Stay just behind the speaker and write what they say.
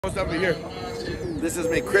Most of it here. This is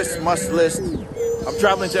me, Chris Must List. I'm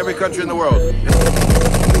traveling to every country in the world.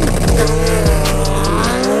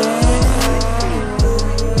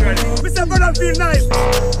 Mr. VernamField nice.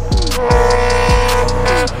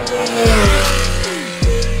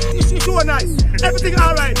 It's so nice. Everything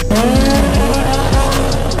alright.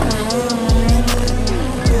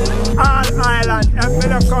 All island. I'm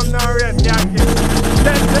gonna come now rest, Yankee.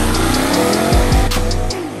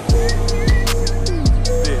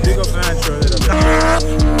 Big up Ironshore.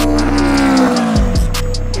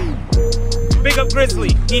 Big up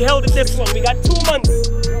Grizzly. He held it this long. We got 2 months.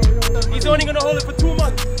 He's only gonna hold it for 2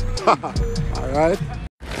 months. Alright.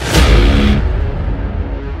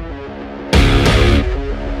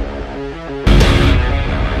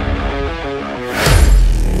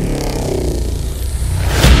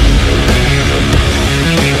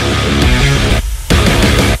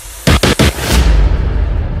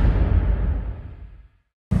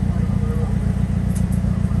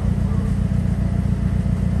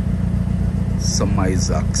 Some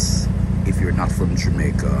Isaacs, if you're not from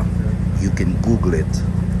Jamaica, you can Google it.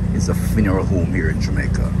 It's a funeral home here in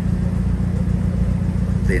Jamaica.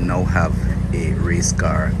 They now have a race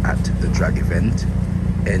car at the drag event,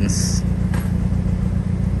 hence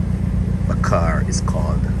the car is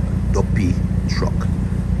called Duppy Truck.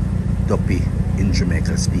 Duppy in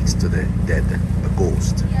Jamaica speaks to the dead, a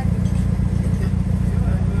ghost.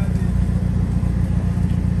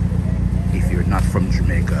 If you're not from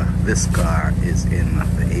Jamaica, this car is in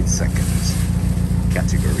the 8 seconds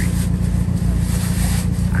category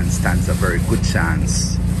and stands a very good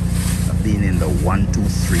chance of being in the 1, 2,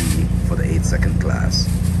 3 for the 8 second class.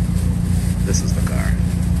 This is the car.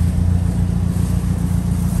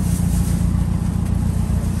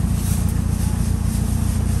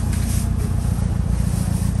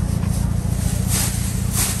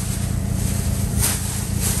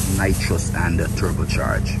 Nitrous and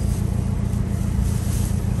turbocharge.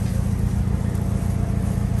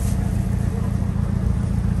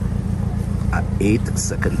 An 8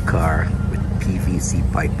 second car with PVC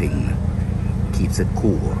piping keeps it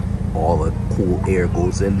cool. All the cool air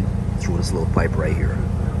goes in through this little pipe right here.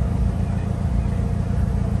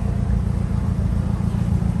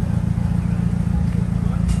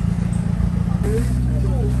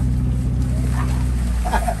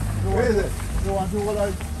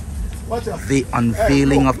 The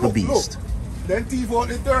unveiling of the beast. Then teeth out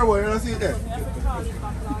the turbo, you don't see that?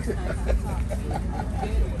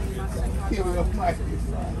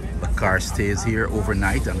 The car stays here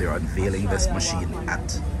overnight and they're unveiling this machine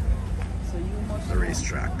at the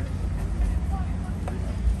racetrack.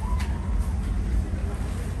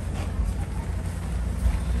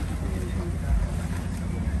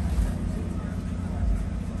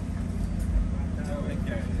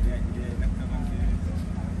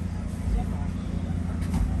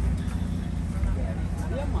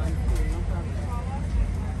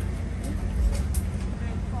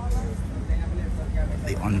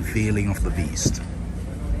 The unveiling of the beast.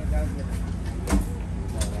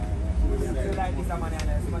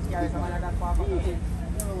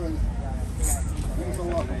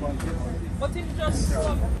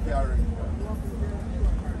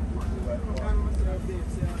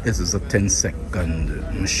 This is a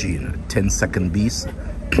 10-second machine, a 10-second beast.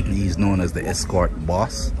 He's known as the escort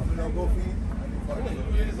boss.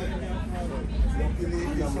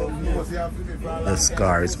 This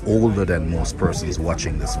car is older than most persons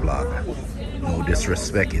watching this vlog. No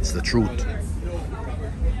disrespect, it's the truth.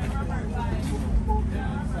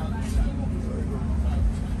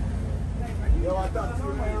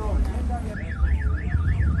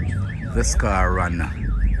 This car ran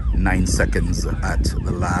 9 seconds at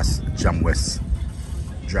the last Jam West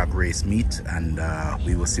drag race meet, and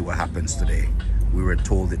we will see what happens today. We were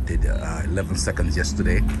told it did 11 seconds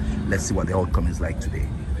yesterday. Let's see what the outcome is like today.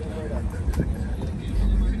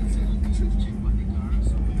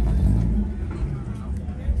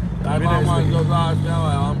 My man just asked me how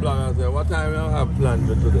I'm blog and said, what time you have planned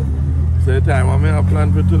for today? So the time I have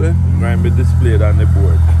planned for today, going to be displayed on the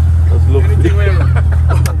board. Just look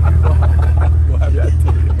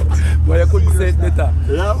But you couldn't say it better.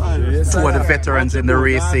 Yeah, man. Two of the veterans in the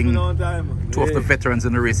racing,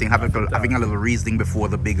 having a little reasoning before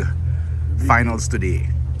the big finals today.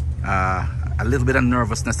 A little bit of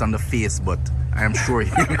nervousness on the face, but I am sure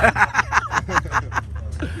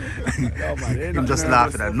I'm just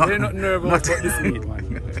laughing at it. They're not nervous about this meet,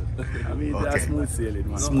 man. I mean, Okay. that's smooth sailing,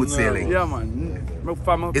 man. Smooth sailing. Yeah, man.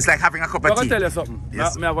 It's like having a cup of tea. I'm going to tell you something.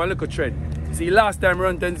 Yes. I have a little trend. See, last time I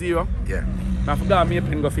run 10-0. Yeah. I forgot me a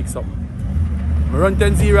pen go fix something. I run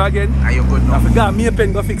 10-0 again. Are you good now? I forgot me a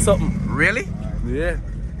pen go fix something. Really? Yeah.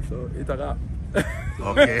 So it's a gap.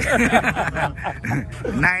 Okay.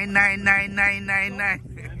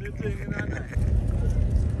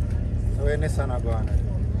 9999999. Where Nissan are going?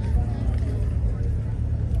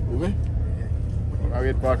 Okay. I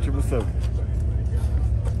wait for 777.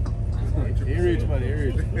 He reach, man, he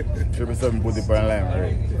reach. 777 put it on line,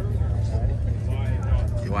 right?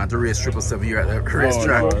 You want to race 777 here at the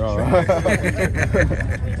racetrack? No.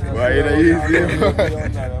 Why it easy?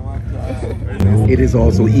 It is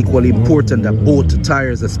also equally important that both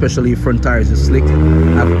tires, especially front tires is slick,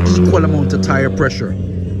 have equal amount of tire pressure.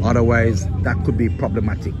 Otherwise, that could be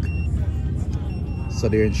problematic. So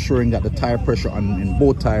they're ensuring that the tire pressure in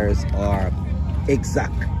both tires are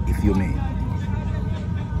exact, if you may.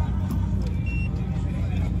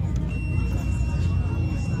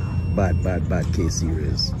 Bad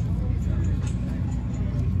K-Series.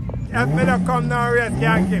 If me not come now, race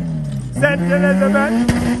can't keep. St. Elizabeth,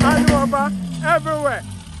 Hanover, everywhere.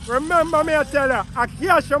 Remember me, I tell you, I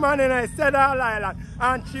catch your man in a Cedar Island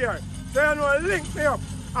and cheer. So you know, link me up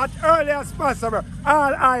as early as possible,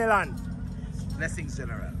 all island. Blessings,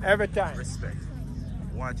 General. Every time. Respect.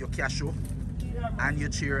 Want your cashew and your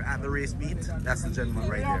cheer at the race meet? That's the gentleman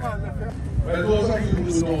right there. Well, those of you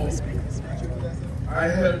who know, I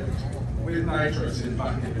helped with nitrous in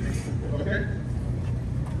back in the day, okay?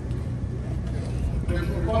 The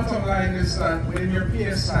bottom line is that when your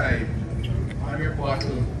PSI on your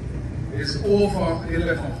bottle is over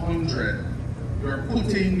 1100, you're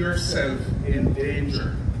putting yourself in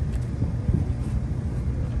danger.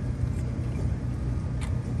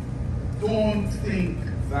 Don't think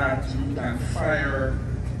that you can fire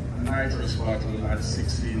a nitrous bottle at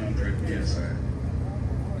 1600 PSI.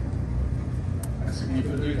 I see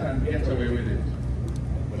people do it and get away with it,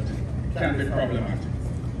 but it can be problematic.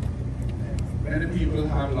 Many people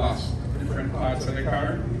have lost different parts of the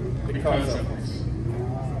car because of this.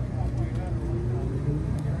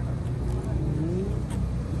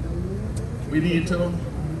 We need to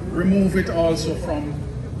remove it also from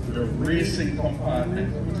the racing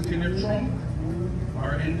compartment, put it in your trunk,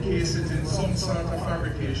 or encase it in some sort of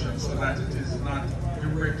fabrication so that it is not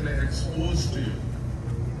directly exposed to you.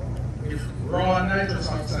 If raw nitrous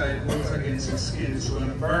oxide goes against your skin, it's going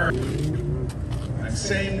to burn. I'm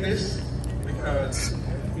saying this because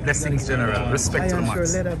Blessings, General. Respect to the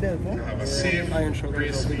max. to have a safe race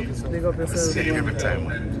meet, a safe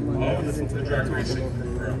development of the drag racing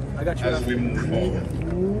program as we move forward.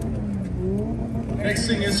 Next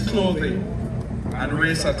thing is clothing and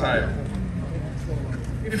race attire.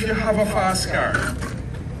 If you have a fast car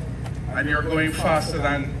and you're going faster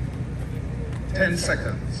than 10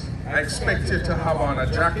 seconds, I expect you to have on a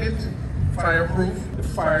jacket, fireproof. The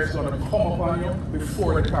fire is going to come upon you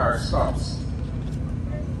before the car stops.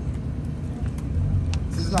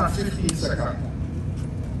 This is not 15 seconds.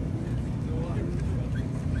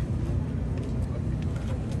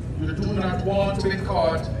 You do not want to be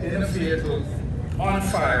caught in a vehicle on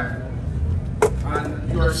fire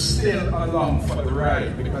and you're still along for the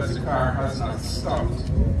ride because the car has not stopped.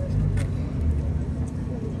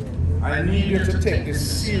 I need you to take this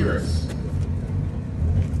serious.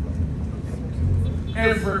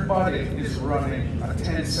 Everybody is running a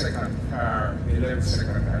 10-second car,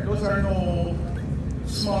 11-second car. Those are no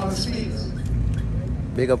small speeds.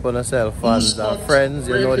 Big up on yourself, fans and friends,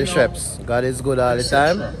 you know the Sheps. God is good all the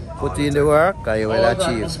time. Put in the work and you will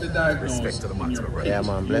achieve. Respect to the max, my brother. Yeah,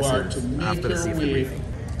 man, blessings. After the safety briefing.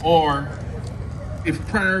 Or if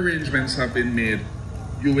prior arrangements have been made,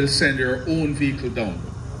 you will send your own vehicle down.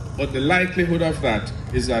 But the likelihood of that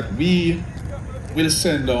is that we will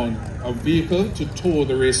send down a vehicle to tow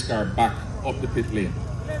the race car back up the pit lane.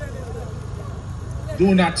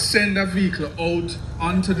 Do not send a vehicle out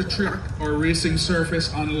onto the track or racing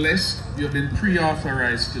surface unless you've been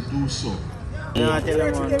pre-authorized to do so.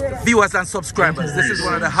 Viewers and subscribers, this is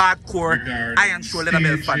one of the hardcore Ironshore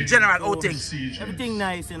LeatherBelt fans. General, how things? Everything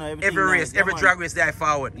nice, you know. Every race, every drag race they are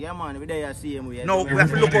forward. Yeah, man, every day I see him. No, we have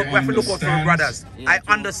to look out, for our brothers. I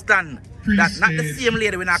understand that not the same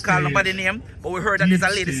lady we not call nobody name, but we heard that there's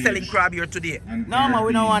a lady selling crab here today. No, man,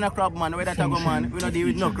 we don't want a crab, man. Where that go, man? We don't deal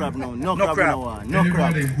with no crab, no. No crab, no one. No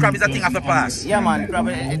crab. Crab is a thing of the past. Yeah, man, crab,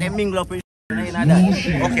 they mingle up with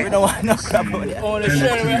okay. We don't want no crab over there. Only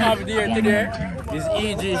shell we have there today is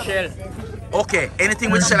EG shell. Okay,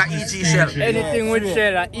 anything with shell or EG shell? Anything with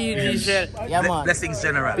shell or EG shell. Yeah, man. Blessings,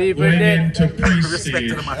 General. People dead. Respect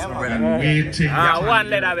to the max, my brother. One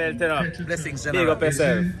LeatherBelt, you know. Blessings, Big General. up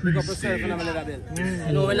yourself. Pick up yourself and have a LeatherBelt.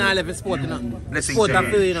 You know, we're not living sport, you know. Blessings, Sport and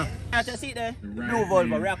General. feel, you know. You see there? Blue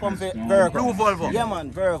Volvo. We are come for Virgo. Blue Volvo. Yeah,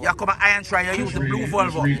 man, Virgo. You come at Ironshore, you use the blue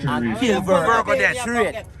Volvo. And kill Virgo. Virgo there.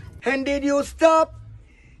 Straight. And did you stop?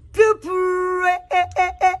 to pray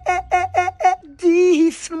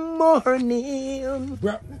this morning.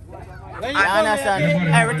 I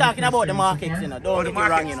understand. Hey, we're talking about the markets, you know. Don't get me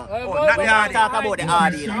wrong, you know. We're not talking about the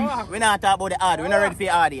RD, you know. We're not talking about the RD. We're not ready for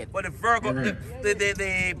the RD yet. But the Virgo,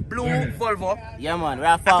 the blue Volvo. Yeah, man.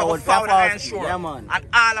 We're forward. Ironshore. Yeah, man. And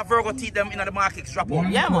all the Virgo teeth them in the markets drop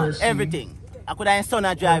out. Yeah, man. Everything. I could have son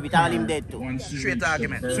drive it, all him dead too. Straight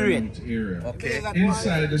argument. Straight. Okay.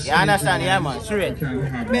 Inside the You understand? Yeah, man. Straight.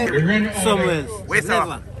 Somewhere. Wait,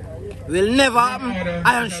 never. Will never happen.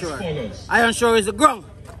 Ironshore. Ironshore is the ground.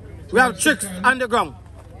 We have tricks on the ground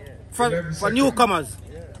for newcomers.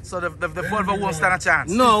 So the Volvo won't stand a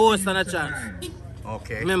chance? No, won't stand a chance.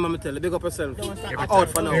 Okay. Remember me tell you, big up yourself. Out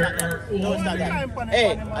for now. Don't start that.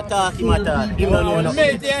 Hey, I talk him a talk. Him don't know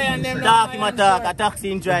nothing. Talk him a talk. A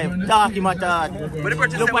taxi in drive. Talk him a talk.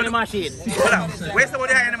 Look on the machine. Hold on. Where's the one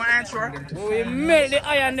behind them on Ironshore? We made the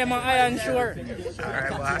iron them on Ironshore.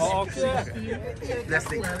 Alright, boss.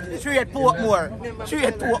 Blessing. Straight Portmore.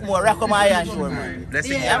 Rock on Ironshore, man.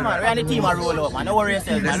 Blessing. Yeah, man. We're on the team and roll up, man. Don't worry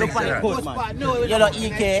yourself, man. Look for the coat, man. Yellow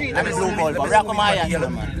EK and the blue ball, man. Rock on Ironshore,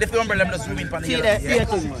 man. Lift the umbrella, let me just zoom in on the See yellow. there, see the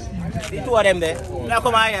thing, man. The two of them there. Now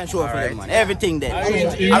come on and show for them, man. Everything there.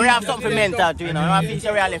 And we have something mental too, you know. I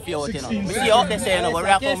feel we really feel it, you know. We see out there saying, but we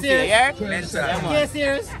have come here, yeah? Mental. K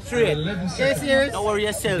serious? Straight. K serious? Don't worry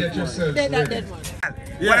yourself, man. Dead, man.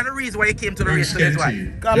 One of the reasons why you came to the race today is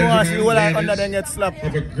why? Come on, see, all I under them get slapped.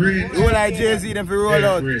 All I Jay-Z them for roll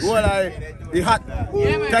out. All I the hot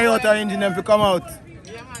Toyota engine them for come out.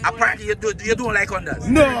 Apparently you don't like Hondas.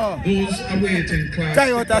 No.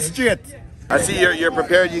 Toyota straight. I see you're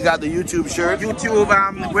prepared. You got the YouTube shirt. YouTube,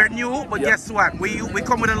 we're new, but guess what? We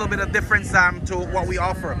come with a little bit of difference to what we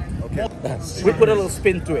offer. Okay. We put a little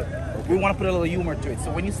spin to it. We want to put a little humor to it.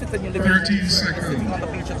 So when you sit in your living room, sitting on the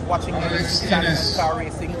beach just watching car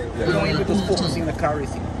racing, we don't even just focusing on the car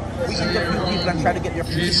racing. We interview people and try to get their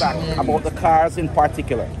feedback about the cars in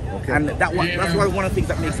particular. Okay. And that's one of the things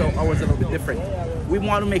that makes ours a little bit different. We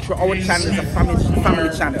want to make sure our channel is a family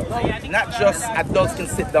channel. Not just adults can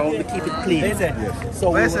sit down, we keep it clean. Yes.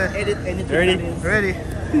 So we will edit anything. Ready?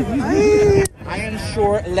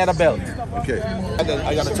 Ironshore LeatherBelt. Okay.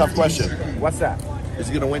 I got a tough question. What's that? Is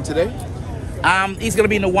he gonna win today? He's gonna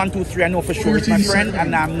be in the 1, 2, 3. I know for sure. It's my friend,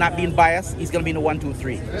 and I'm not being biased. He's gonna be in the 1, 2,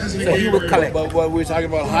 3. So he will collect. But what we're talking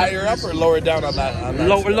about, higher up or lower down on that?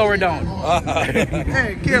 Lower down.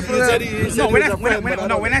 Hey, careful.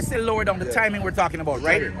 When I say lower down, the timing we're talking about,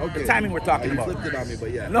 right? Okay. The timing we're talking about. You flipped it on me,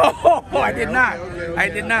 but yeah. No, I did not. I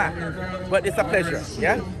did not. But it's a pleasure.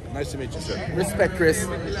 Yeah. Nice to meet you, sir. Respect, Chris.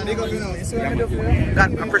 God,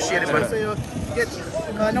 appreciate it, man.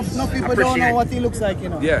 No people don't know what he looks like, you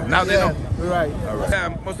know. Yeah, now they know. Right. All right.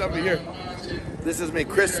 Yeah, most of you here. This is me,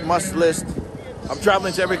 Chris Must List. I'm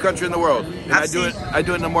traveling to every country in the world, and I do it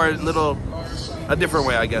in a different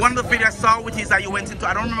way, I guess. One of the videos I saw, which is that you went into,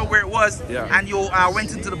 I don't remember where it was, and you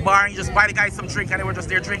went into the bar and you just buy the guys some drink, and they were just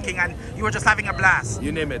there drinking, and you were just having a blast.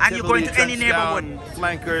 You name it. And you go into any neighborhood,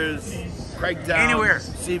 Flankers, Craigtown, anywhere,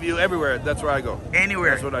 Seaview, everywhere. That's where I go. Anywhere.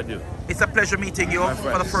 That's what I do. It's a pleasure meeting you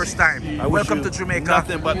for the first time. Welcome to Jamaica.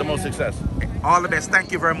 Nothing but the most success. All the best.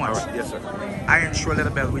 Thank you very much. All right. Yes, sir. Ironshore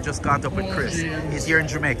LeatherBelt. We just caught up with Chris. He's here in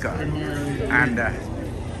Jamaica, and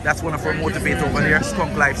that's one of our motivators over there,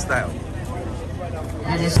 Skunk Lifestyle.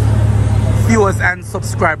 Viewers and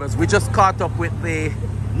subscribers, we just caught up with the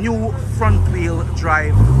new front wheel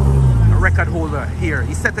drive record holder here.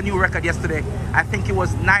 He set a new record yesterday. I think it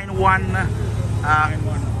was 914,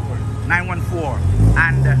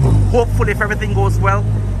 and hopefully if everything goes well,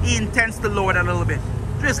 he intends to lower it a little bit.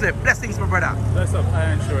 Drizzly, blessings, my brother. Bless up,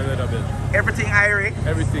 Ironshore LeatherBelt. Everything irie?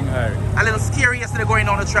 Everything irie. A little scary yesterday going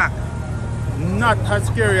down the track. Not as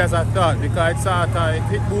scary as I thought, because it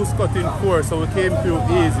hit boost cut in 4, so we came through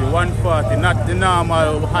easy, 140, not the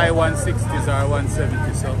normal high 160s or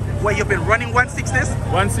 170s. So. Well, you've been running 160s?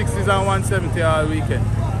 160s and 170 all weekend.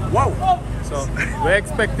 Wow! So we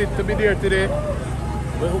expected to be there today.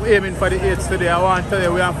 We're aiming for the 8s today. I want to tell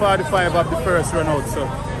you, we're on 45 of the first run out. So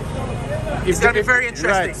it's going to be very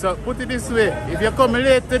interesting. Right, so put it this way, if you come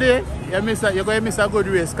late today, you're going to miss a good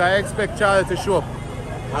race, because I expect Charlie to show up.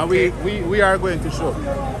 And we are going to show.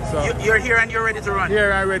 So you're here and you're ready to run?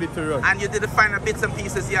 Here and ready to run. And you did the final bits and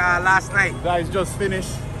pieces last night? Guys just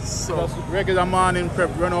finished. So just regular morning prep,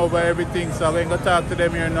 run over everything. So we're going to talk to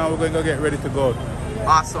them here now. We're going to get ready to go.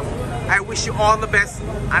 Awesome. I wish you all the best.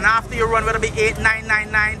 And after you run, whether it be 8, 9, 9,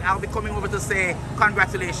 9, I'll be coming over to say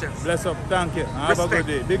congratulations. Bless up. Thank you. Have a good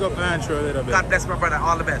day. Big up Ironshore a little bit. God bless my brother.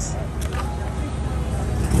 All the best.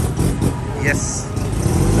 Yes.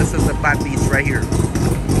 This is the bad beats right here.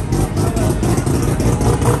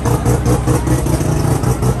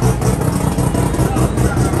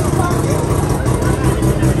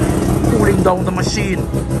 machine.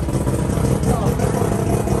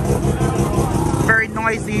 Very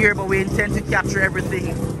noisy here, but we intend to capture everything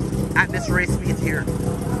at this race meet here.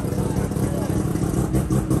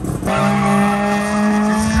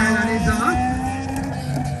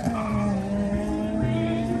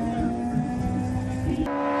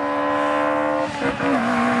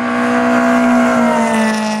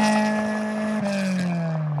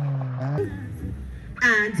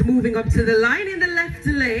 And moving up to the line in the left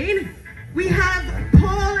lane, we have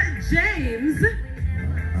Paul James.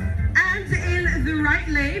 And in the right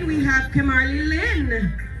lane, we have Kamarli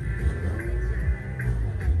Lynn.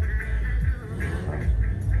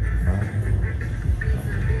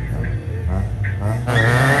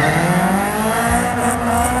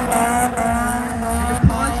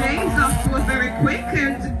 Paul James off to a very quick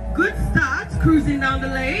and good start, cruising down the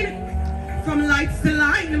lane. From lights to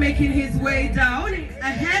line, making his way down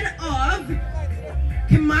ahead of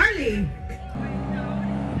Kamarli.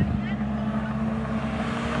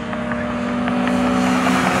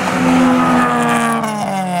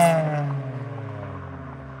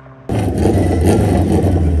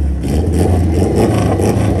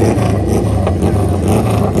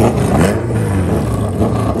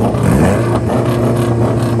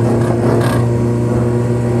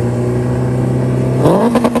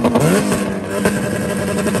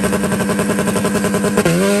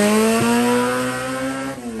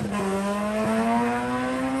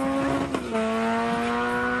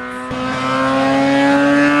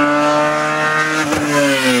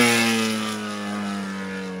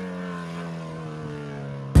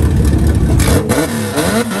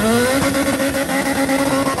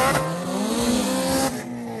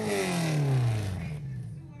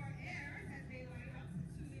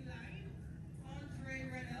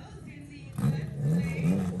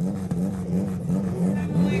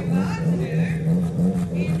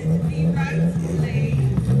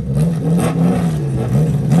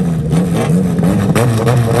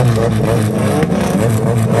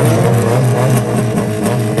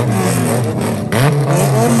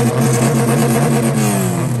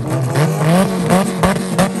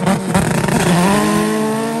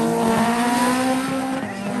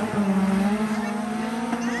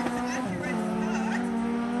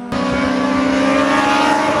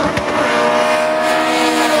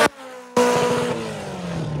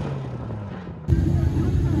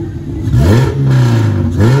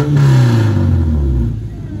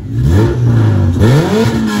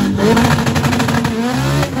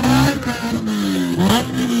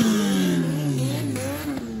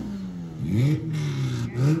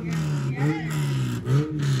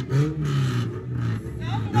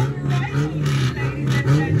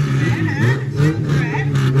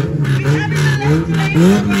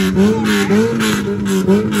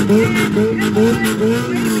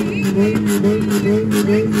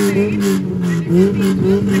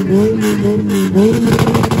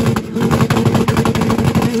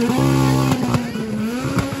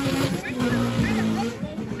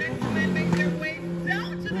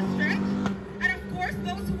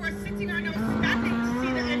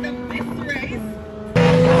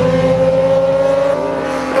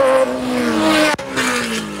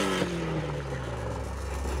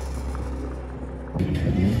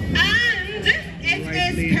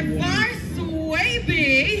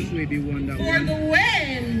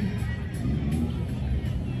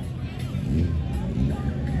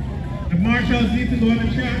 Marshals need to go on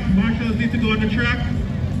the track. Marshals need to go on the track.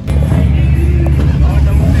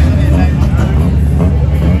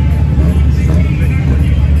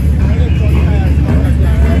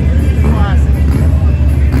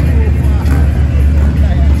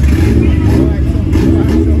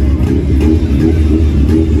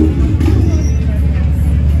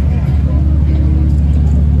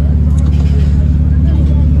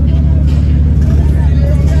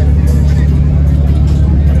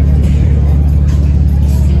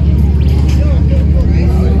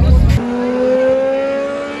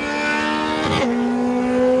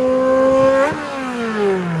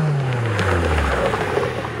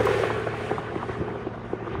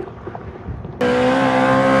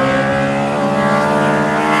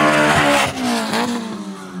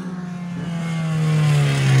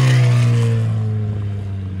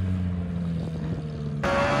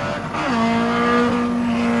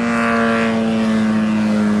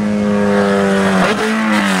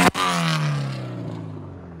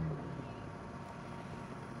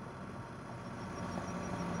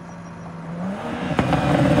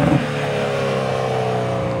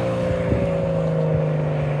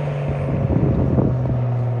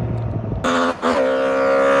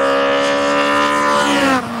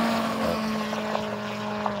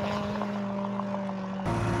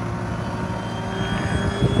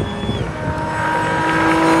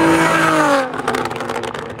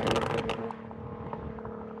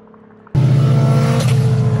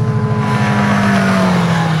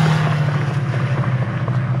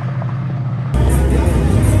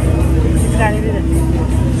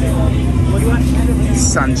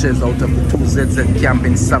 Sanchez out of the 2ZZ camp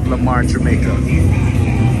in Savlamar, Jamaica.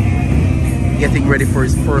 Getting ready for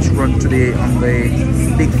his first run today on the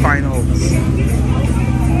big finals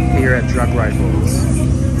here at Drag Rivals.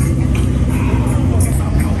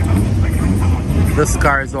 This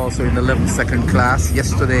car is also in the 11-second class.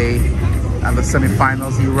 Yesterday at the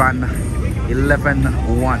semi-finals he ran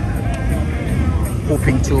 11-1.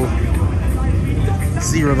 Hoping to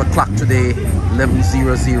zero the clock today,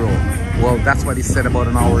 11:00. Well, that's what he said about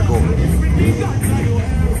an hour ago.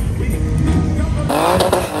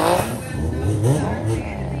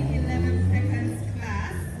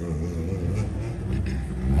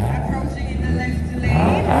 Approaching in the left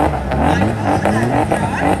lane.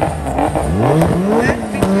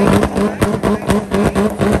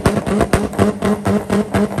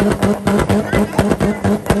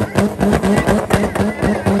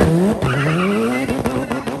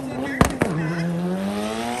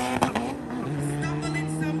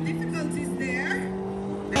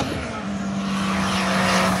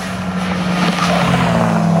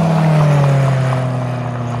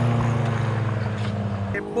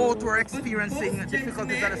 Both were experiencing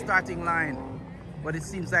difficulties at the starting line, but it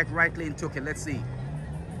seems like Right Lane took it. Let's see.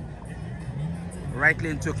 Right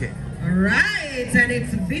Lane took it. Right, and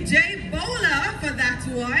it's Vijay Bowler for that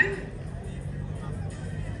one.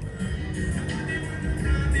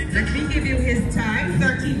 Let me give you his time,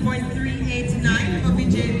 13.389 for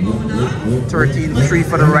Vijay Bowler. 13.3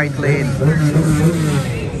 for the Right Lane. 7.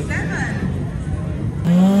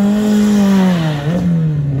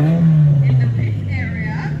 In the pit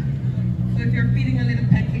area. So if you're feeling a little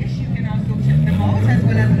peckish, you can also check them out, as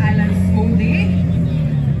well as Island Smoothie.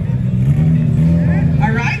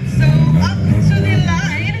 Alright, so up to the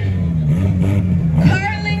line.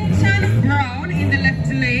 Carlington Brown in the left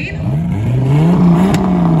lane.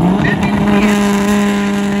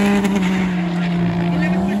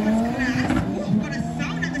 11 seconds class. Ooh, what a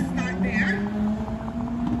sound at the start there.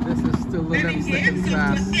 This is still the 11-second So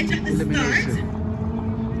class to edge at the elimination. start.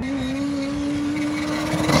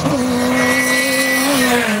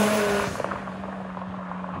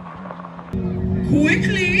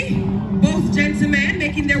 Quickly, both gentlemen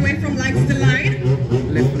making their way from lights to line. And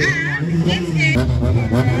it's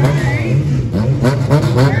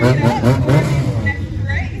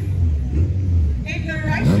in the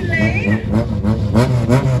right lane.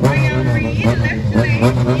 Ryan Reed, left lane,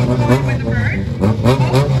 with the bird.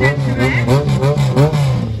 Both gentlemen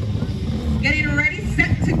getting ready,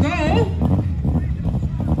 set to go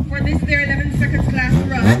for this their 11 seconds class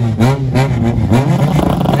run.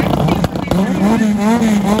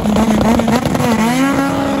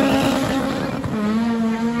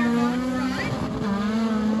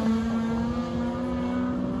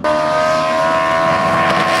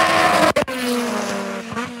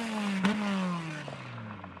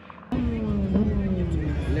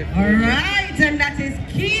 Alright, and that is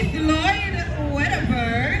Keith Lloyd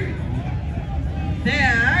Wedderburn.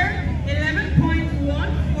 There,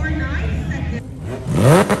 11.149 seconds.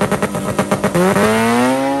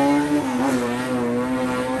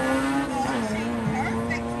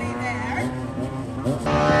 Perfectly there.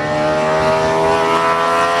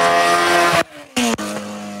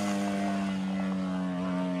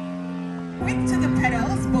 Quick to the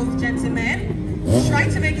pedals, both gentlemen. Try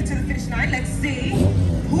to make it to the finish line. Let's see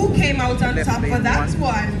who came out on top for that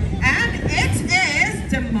one. And it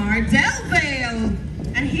is DeMar Delvale.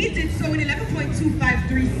 And he did so in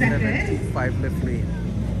 11.253 seconds. 5 left lane.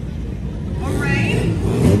 All right.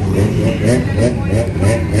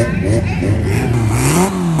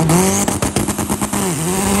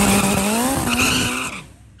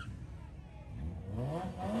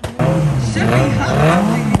 Should be hot.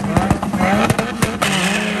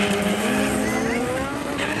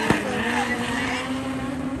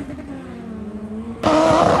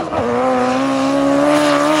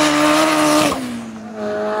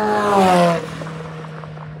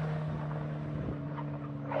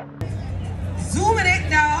 Zooming it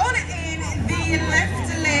down in the left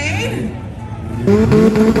lane.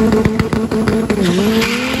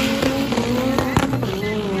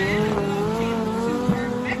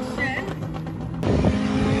 Perfection.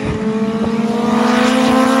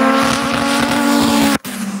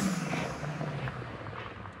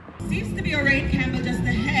 Seems to be O'Reilly Campbell just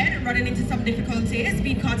ahead, running into some difficulties,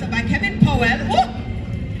 being caught up by Kevin Powell. Ooh!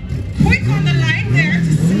 Quick on the line there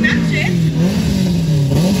to snatch it.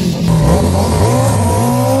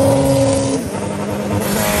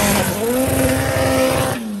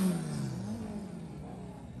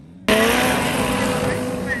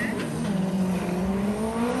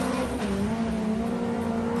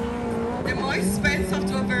 The Moist Spence off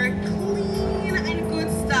to a very clean and good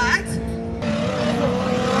start.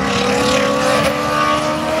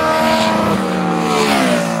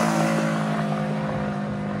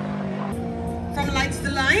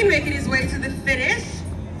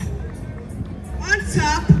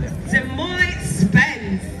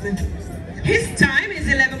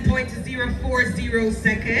 11.40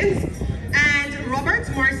 seconds. And Robert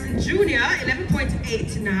Morrison Jr.,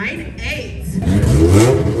 11.898.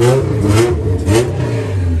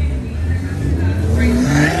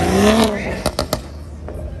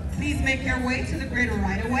 Please make your way to the grid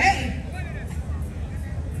right away.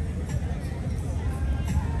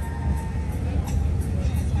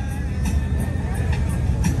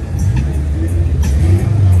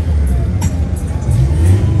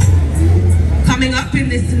 Coming up in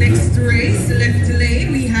this next race, left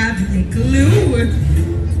lane, we have Nick Lou.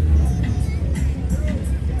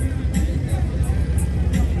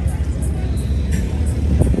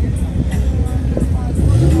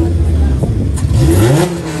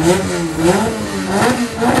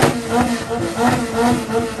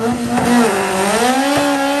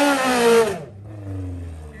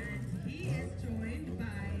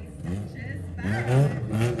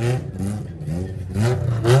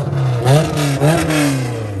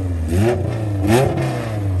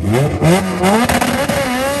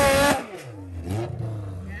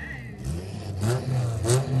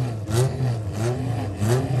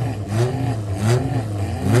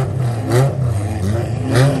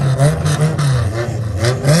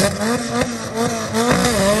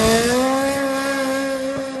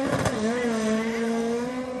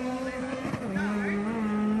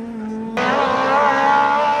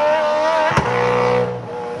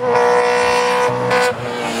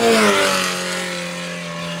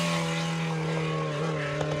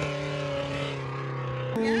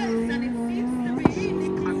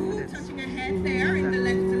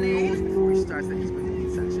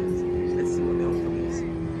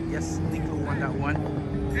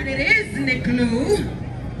 And it is Nick Lou.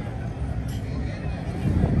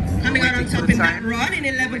 Coming out on top in that run in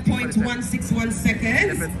 11.161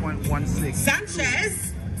 seconds. 11.16.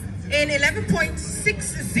 Sanchez in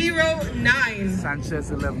 11.609. Sanchez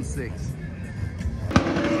 11.6.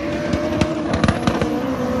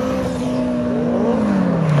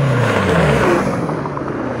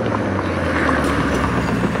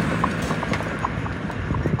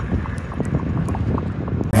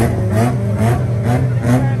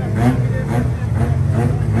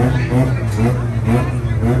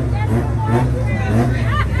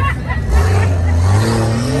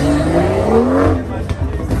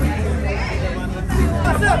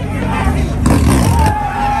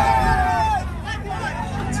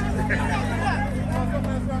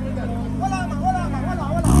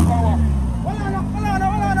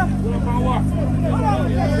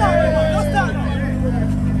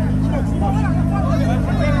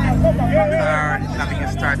 Having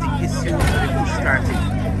a starting issue, starting.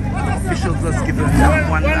 Officials just give them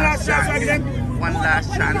one last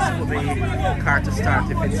chance for the car to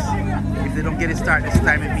start. If they don't get it started this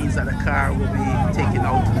time, it means that the car will be taken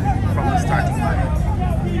out from the starting line.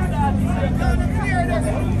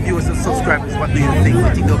 Viewers and subscribers, what do you think? Do you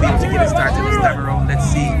think they'll be able to get it started this time around? Let's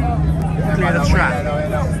see. Clear the track.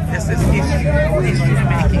 This is history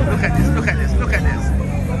making. Look at this, look at this, look at this.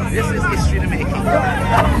 This is history in the making.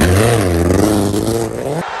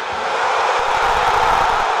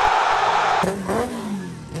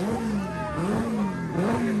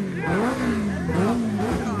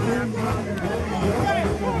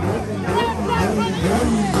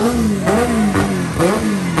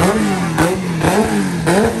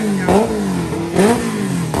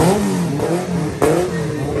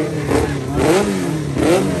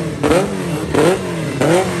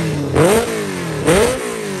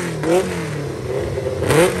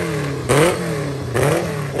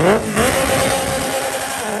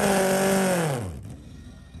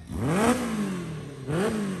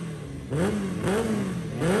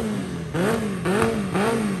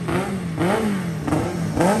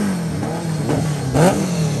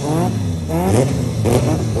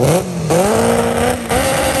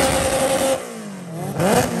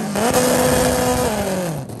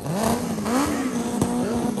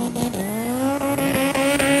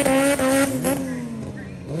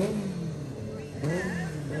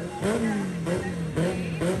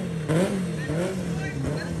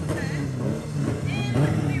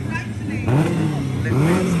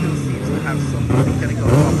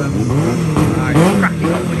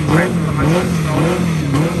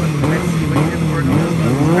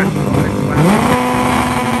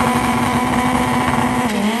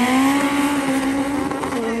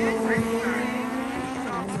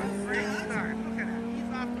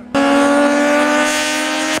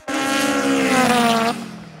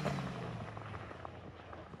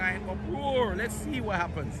 Let's see what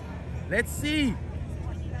happens. Let's see.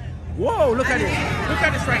 Whoa, look at it. Look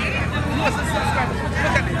at this right here. Look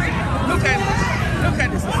at this. Look at this. Look at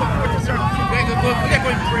this. They're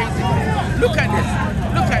going crazy. Look at this.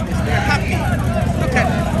 Look at this. They're happy. Look at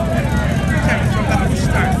this. Look at this from that push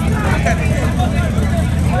start. Look at this.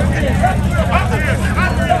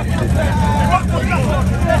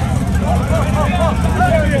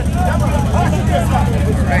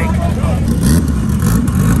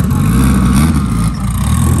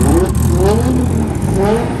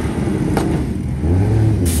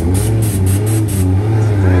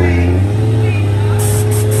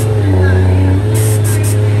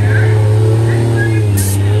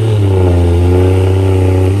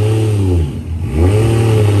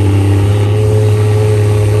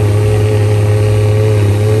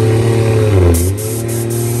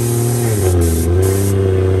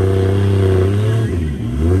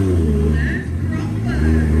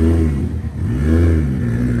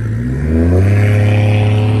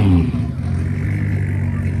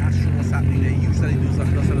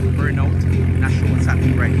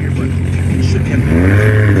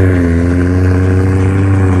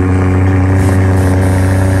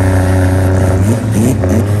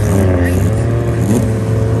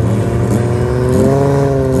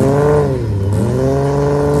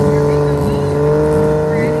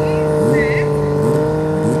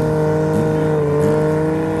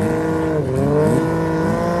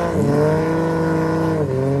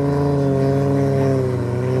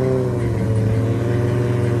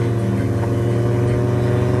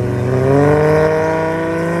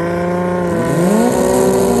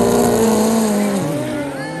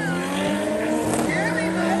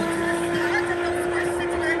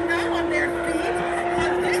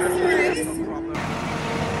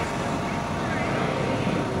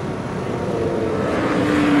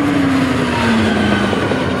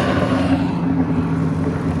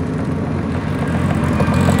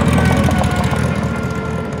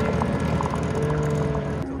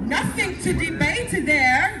 To debate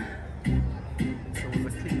there. So it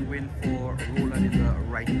was a clean win for Roland in the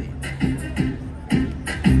right lane.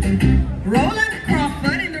 Roland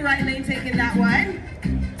Crawford in the right lane taking that one.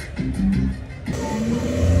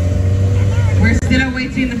 We're still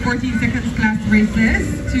awaiting the 14 seconds class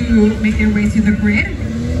races to make their way to the grid.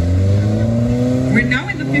 We're now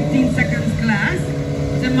in the 15 seconds class.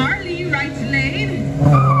 DeMar Lee, right lane.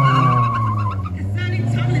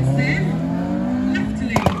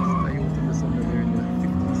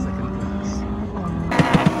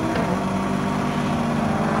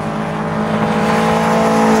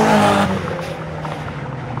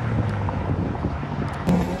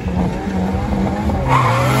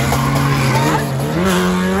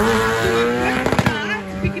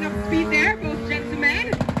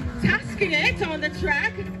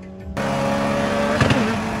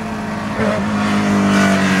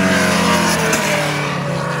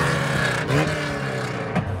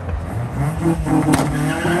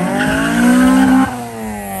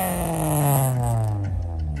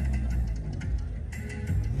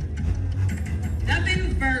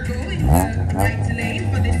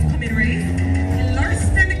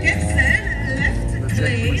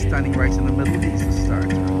 Standing right in the middle needs to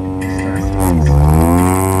start. So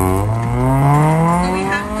we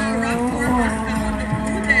have the RAV4 Oscar on the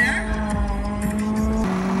blue there.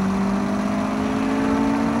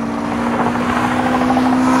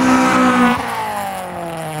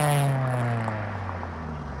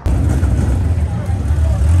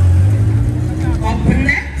 Up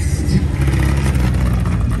next,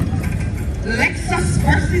 Lexus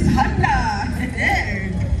versus Honda.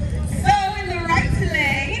 So in the right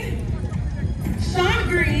lane, Sean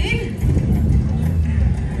Green,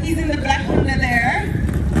 he's in the black Honda there,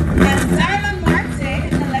 and Darla Marte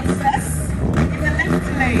in the Lexus in the left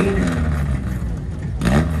lane.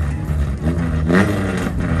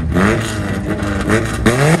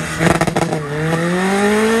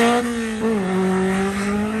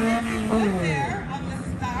 Good there on the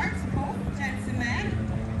start, both gentlemen.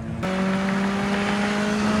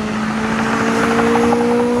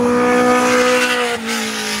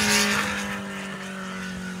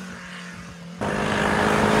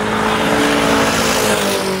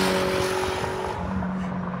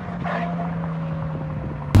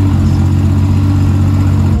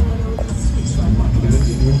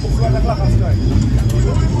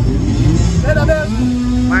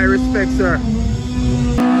 My respect, sir.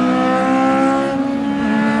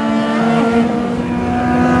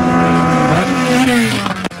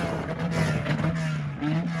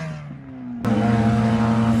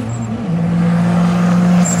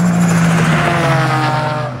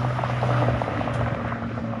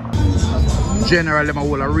 General, them a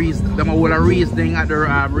whole of reasoning at the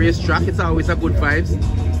racetrack. It's always a good vibes.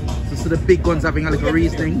 So the big guns having a little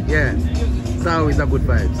reasoning, yeah. It's always a good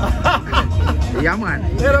vibes. Yeah, man.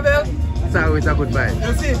 LeatherBelt. It's always a good vibe.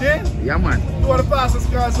 You see, Jane? Yeah, man. One of the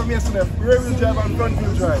fastest cars from yesterday. Rear-wheel drive and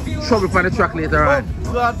front-wheel drive. Trouble for the track later on.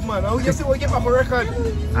 Oh, God, man. How you see what you get back for record?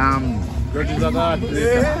 Grizzly's a god.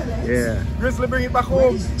 Yeah. Grizzly bring it back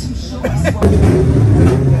home.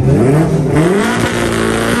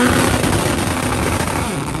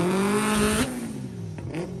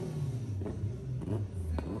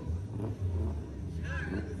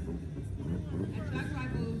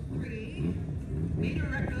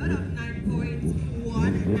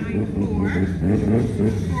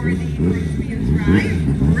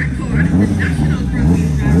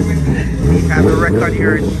 We have a record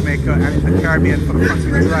here in Jamaica and in the Caribbean for the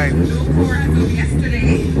front-wheel drive.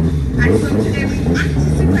 Yesterday, and so today we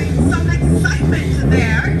anticipate some excitement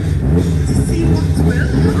there to see what will.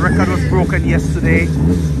 The record was broken yesterday,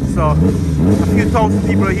 so a few thousand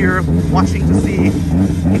people are here watching to see if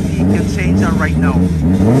he can change that right now.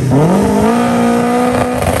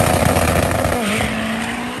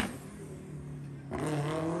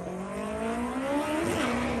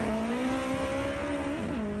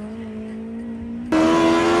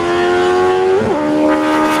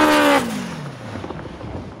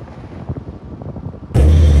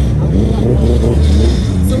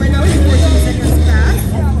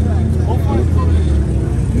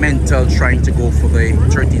 Trying to go for the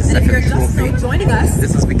 13-second trophy.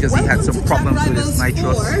 This is because he had some problems with his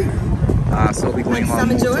nitros. So we're going on.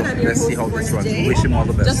 Let's see how this runs. We wish him all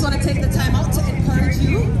the best. Just want to take the time out to encourage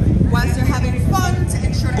you whilst you're having fun to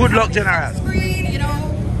ensure good luck, General. Screen, you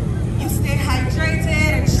know, you stay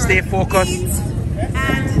hydrated, stay focused,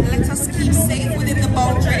 and let us keep safe within the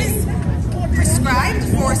boundaries prescribed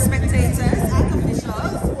for spectators and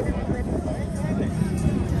officials.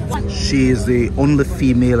 She is the only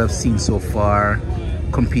female I've seen so far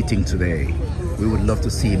competing today. We would love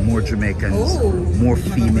to see more Jamaicans, more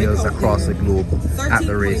females across the globe at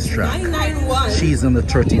the racetrack. She's in the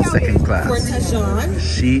 13-second class.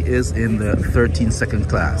 She is in the 13-second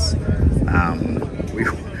class.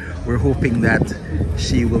 We're hoping that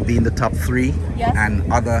she will be in the top 3, and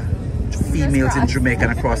other females in Jamaica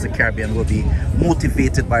and across the Caribbean will be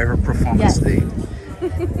motivated by her performance today.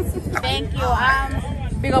 Thank you.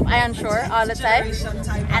 Big up Ironshore all the time,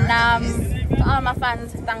 and to all my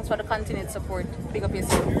fans, thanks for the continued support. Big up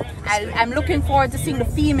yourself. I'm looking forward to seeing the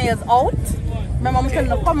females out. Remember, I'm telling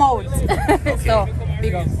them to come out. So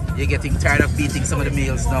big up. You're getting tired of beating some of the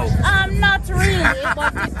males now? Not really,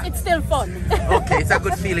 but it's still fun. Okay, it's a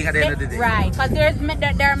good feeling at the end of the day. Right, because there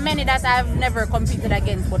are many that I've never competed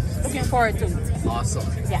against, but looking forward to it. Awesome.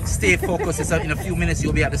 Yeah. Stay focused. It's in a few minutes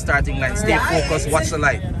you'll be at the starting line. Stay focused. Watch the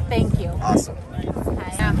light. Thank you. Awesome.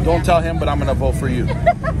 Don't tell him, but I'm gonna vote for you.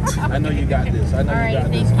 I know you got this. I know you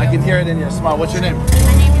got this. I can hear it in your smile. What's your name? My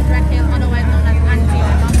name is Raquel, otherwise known as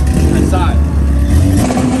Auntie. Inside.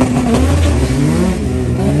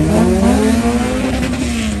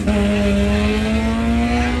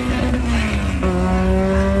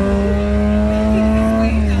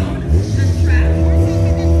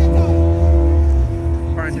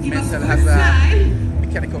 Apparently Mental has a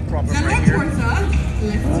mechanical problem right here.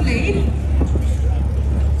 Left lane.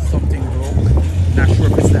 Something broke. Not sure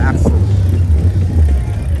if it's the axle.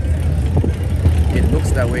 It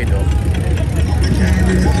looks that way though.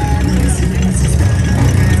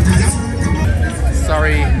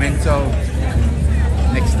 Sorry, Mental.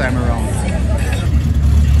 Next time around.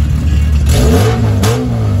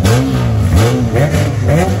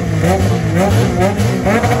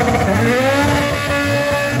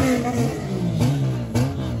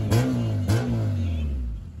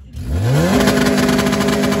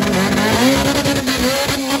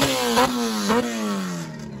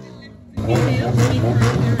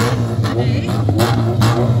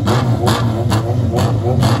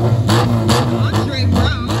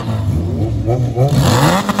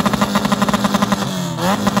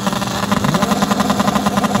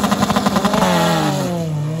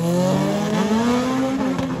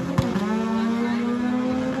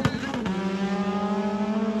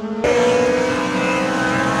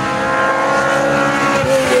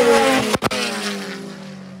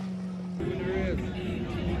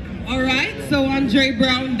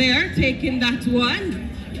 Brown there taking that one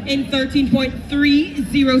in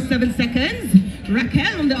 13.307 seconds.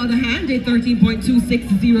 Raquel on the other hand did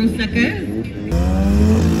 13.260 seconds.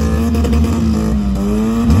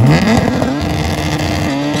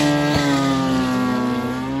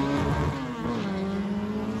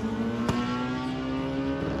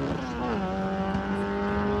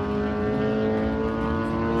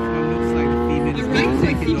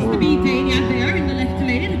 Seems to be Dania there in the left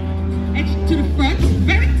lane. Edge to the front,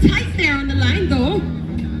 very tight there on the line.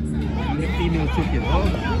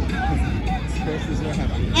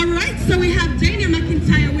 All right, so we have Daniel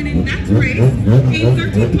McIntyre winning that race in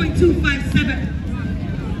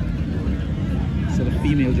 13.257. So the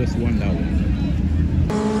female just won that one.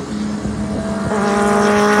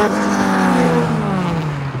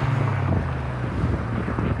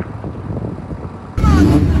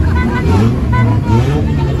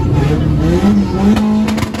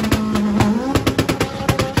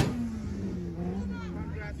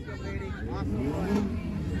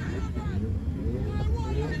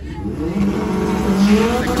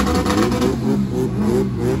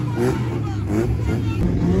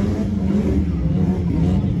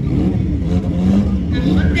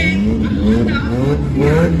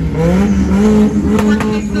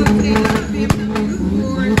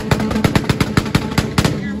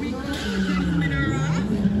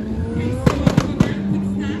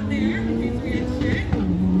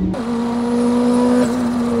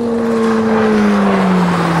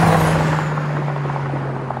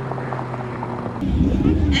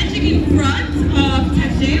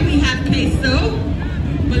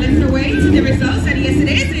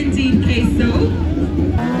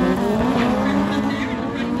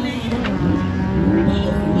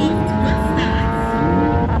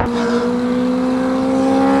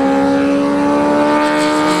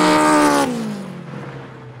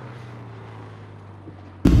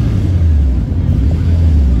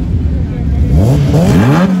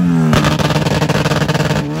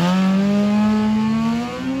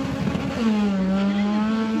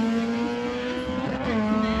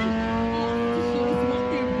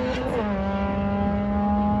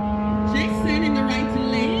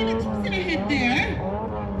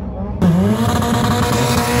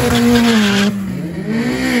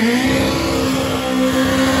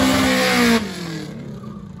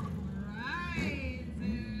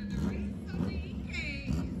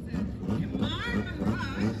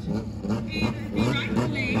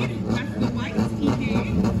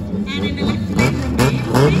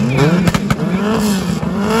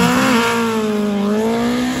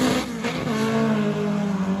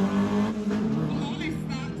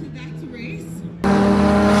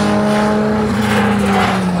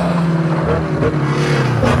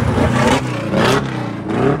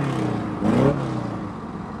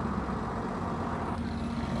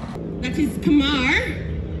 That is Kamar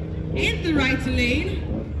in the right lane.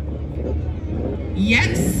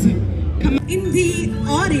 Yes, in the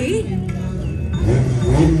Audi.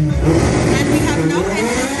 And we have no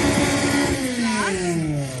entrance class.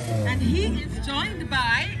 And he is joined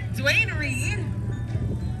by Dwayne Reed.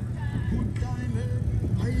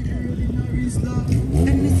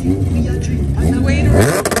 Dwayne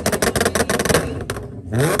Reed.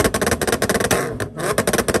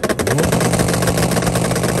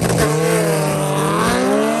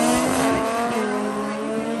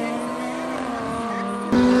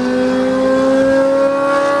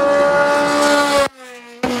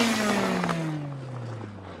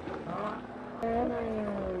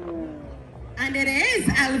 And it is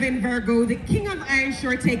Alvin Virgo, the king of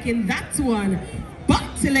Ironshore, taking that one.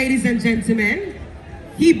 But, ladies and gentlemen,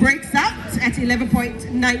 he breaks out at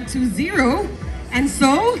 11.920. And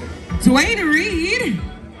so, Dwayne Reed,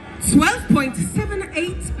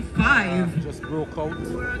 12.785. Just broke out.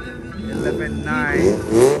 11.9. In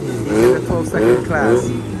the 12-second class.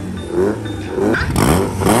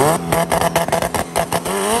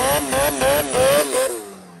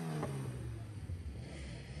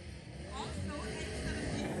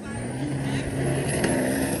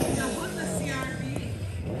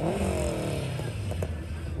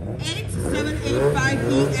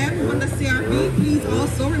 EM on the CRV, please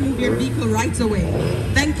also remove your vehicle right away.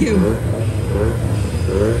 Thank you.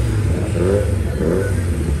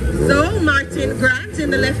 So, Martin Grant in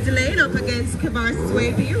the left lane up against Kavar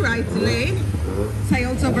Swaby, right lane.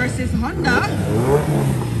 Toyota versus Honda.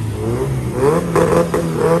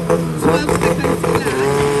 12 seconds left.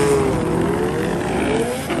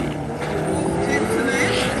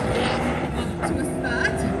 Gentlemen, to a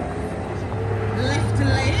start. Left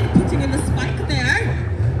lane, putting in the spike there.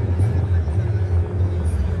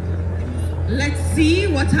 Let's see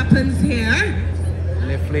what happens here.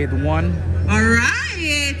 Left lane 1. All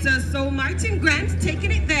right, so Martin Grant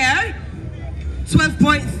taking it there.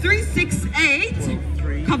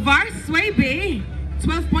 12.368. Kavar Swaby,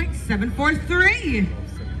 12.743.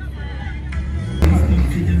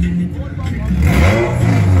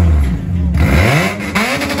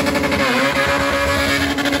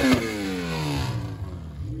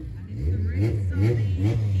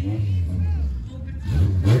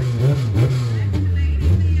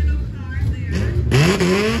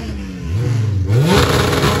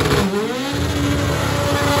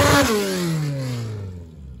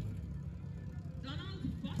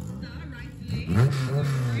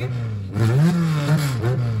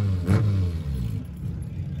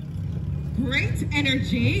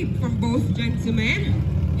 energy from both gentlemen.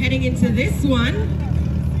 Heading into this one.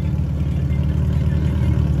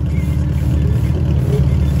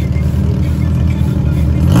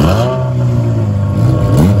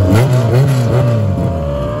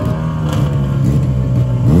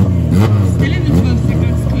 Still in the 12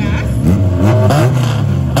 seconds class.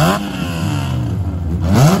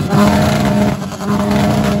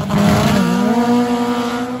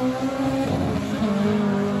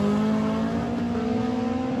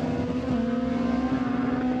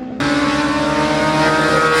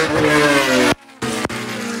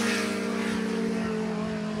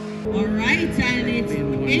 Alright, and it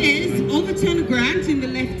is Overton Grant in the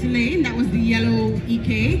left lane. That was the yellow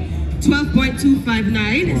EK.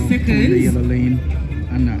 12.259 seconds. The yellow lane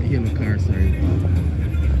and not yellow car, sorry.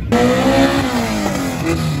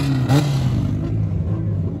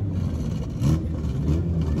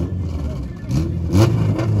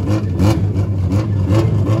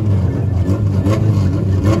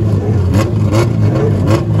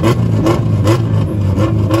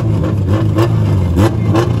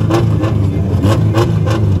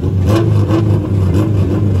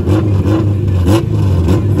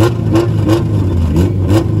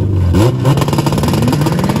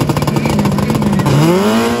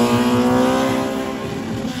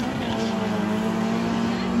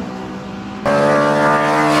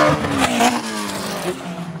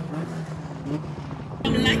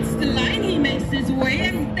 Lights the line, he makes his way,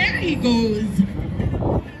 and there he goes.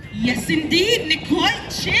 Yes, indeed, Nicole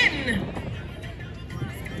Chin.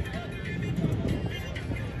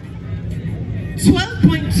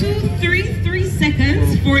 12.233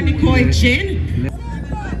 seconds for Nicole Chin.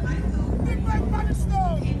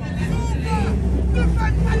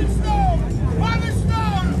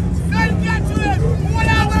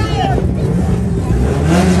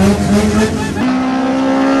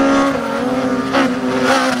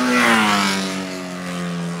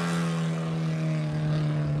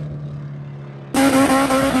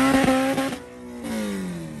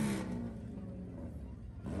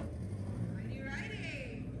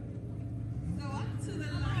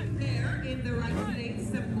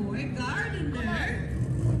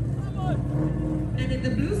 And in the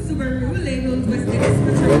blue Subaru labeled West Indies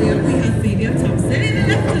Petroleum, we have Fabian Thompson in the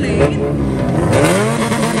left lane.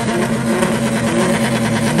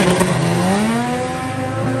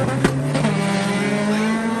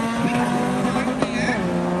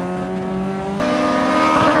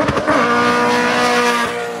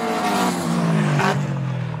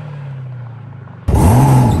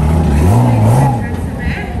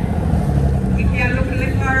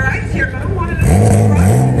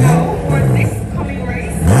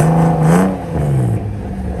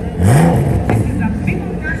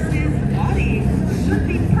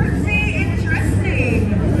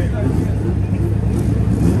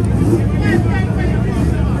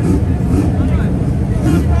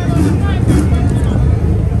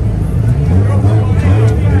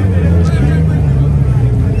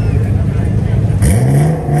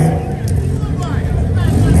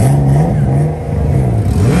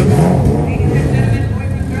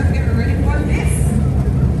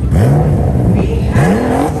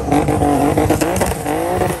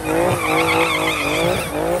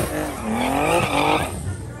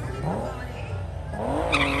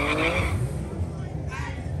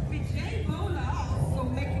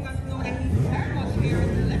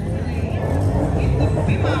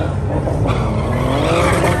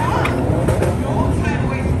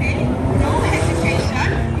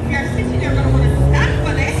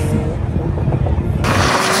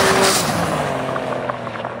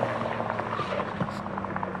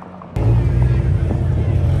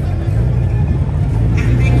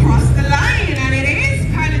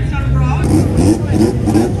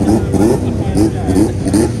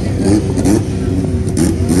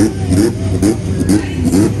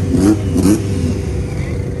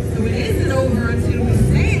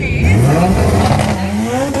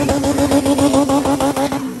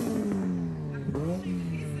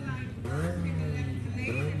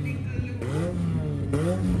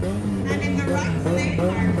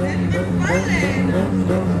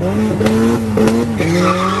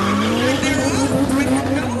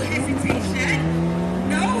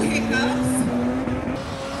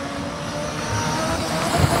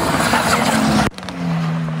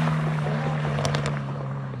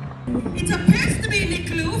 It appears to be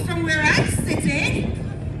Nicola from where I'm sitting,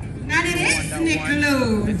 and it is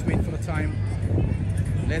Nicola. Let's wait for the time.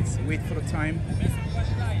 Let's wait for the time.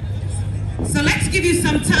 So let's give you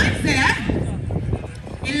some times there.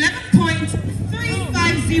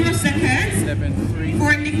 11.350 12.0 seconds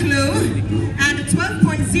for Niccolo and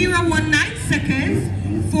 12.019 seconds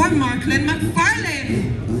for Markland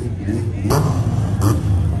McFarlane.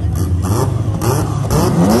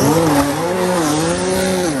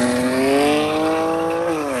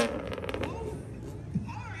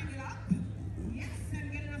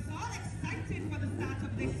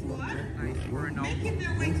 Making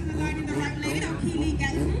their way to the line in the right lane, O'Keely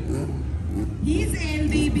Getton. He's in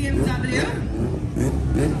the BMW.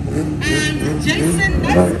 And Jason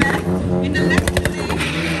Nesbitt in the left lane.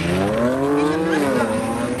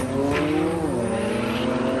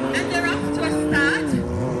 And they're off to a start.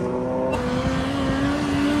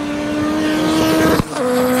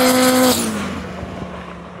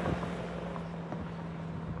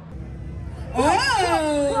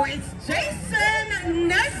 Oh, it's Jason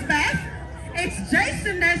Nesbitt. It's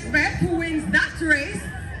Jason Nesbitt who wins that race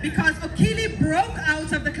because O'Keely broke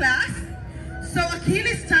out of the class. So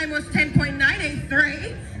O'Keely's time was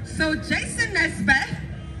 10.983. So Jason Nesbitt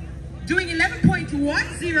doing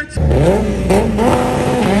 11.102.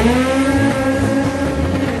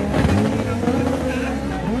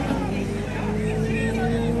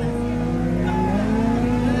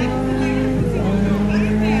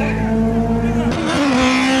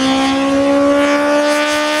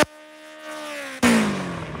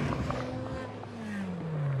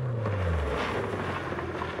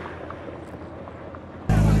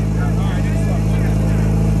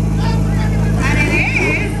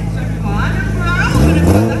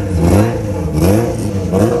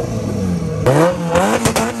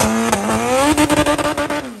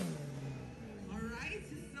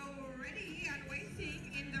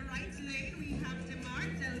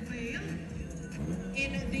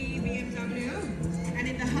 In the BMW and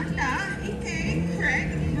in the Honda EK,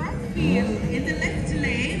 VernamField in the left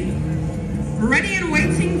lane, ready and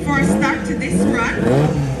waiting for a start to this run.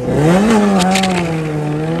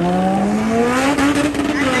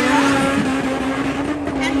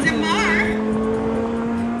 And Demar.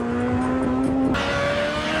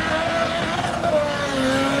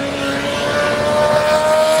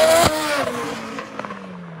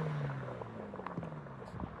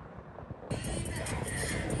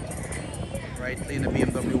 Right lane, the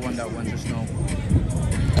BMW won that one just now.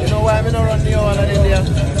 You know why I'm not run the one in India?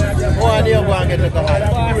 Why do you go and get the car?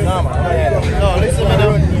 No, man. No, listen,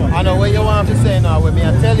 man. I know what you want to say now with me.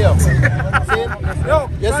 I tell you. See? No,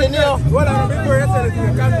 you see, Neo? Hold on, before you tell it,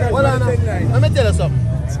 hold on. Let me tell you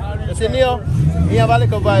something. You see, Neo? He have a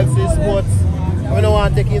little vibes in sports. We don't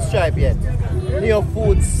want to take his stripe yet. Neo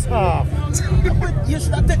food soft. You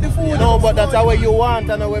should have taken the food. No, but that's how you want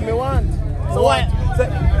and how we want. So what? So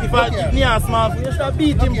if I give me a small food, you should have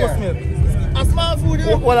beat him Pussmilk. A small food, you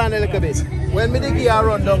know? Hold on a little bit. When me dig you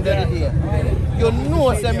run down there, you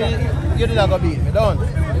know say me, you did not go beat me, don't?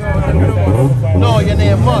 No, your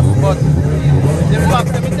name must, but the fact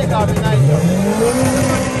that me take off the night job.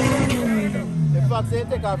 The fact that you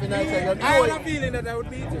take off the night job, you know. I have a feeling that I would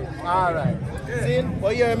beat you. Alright. See?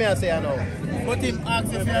 What you hear me say I know? But him ask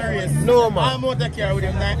if you're race. No, man. I'm out of care with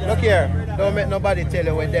him. Look here, don't make nobody tell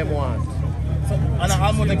you what them want. So, and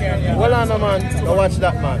I'm out of care. Hold on, man. Don't watch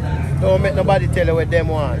that, man. Don't make nobody tell you what them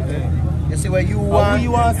want. You see what you want?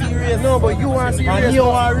 You want to see race? No, but you want to see race. And you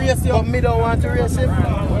want to race you? But me don't want to race him.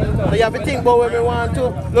 So you have to think about where me want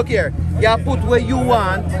to. Look here, you have put where you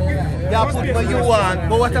want. You have put where you want.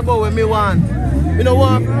 But what about where me want? You don't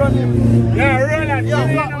want to run him. Yeah, run it. Yeah,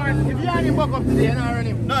 if you had him buck up today, you don't run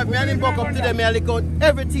him. No, if me had him buck up today, me I lick out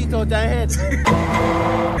every teeth out of head.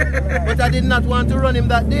 But I did not want to run him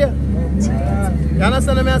that day. You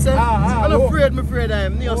understand what I say? I'm afraid of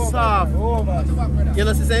him. You're soft. You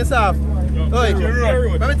know what I'm soft? Let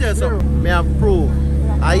me tell you something. Me have proof.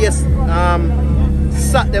 Yes,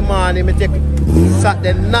 Saturday morning, me take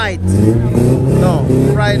Saturday night. No,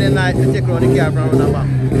 Friday night, me take around the car from the back.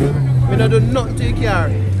 Me don't do nothing to the car.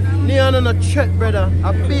 Neon on a check, brother.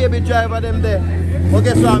 A baby driver them there. But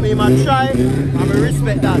guess what? Me might try and I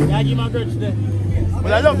respect that. I give my grudge there.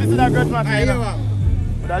 But I love to see that grudge match.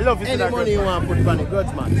 But I love to see that money you want to put on the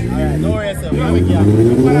grudge match. Alright, don't worry yourself. I'm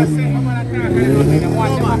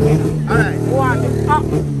Alright.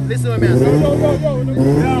 Listen to me, I say.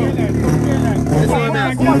 Listen to me, I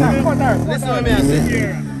say. Listen to me, I say.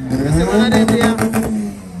 You see one of them there?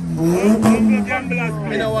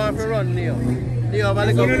 Me don't want to run, Neo. Neo have a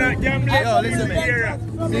little... Yo, listen to me.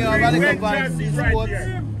 Neo have a little vibes in sports. I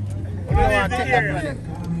don't want to take that from him.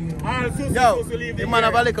 Yo, the man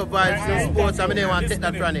have a little vibes in sports and I don't want to take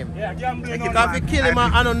that from him. Like if I kill him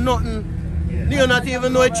and I know nothing, Neo not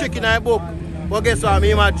even know a trick in my book. But guess what?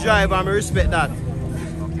 Me might drive and I respect that.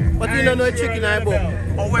 But you don't know a chicken I book.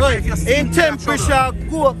 In temperature,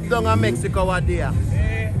 go up down in Mexico what they are.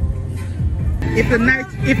 If the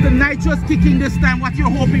nitro's kicking this time, what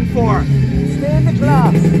you're hoping for? Stay in the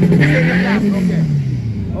class. Stay in the class, okay.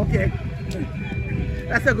 Okay.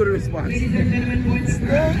 That's a good response. Stay in the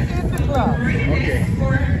class.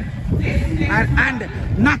 Okay. And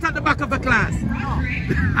not at the back of the class.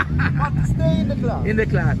 But stay in the class. In the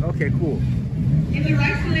class. Okay, cool. In the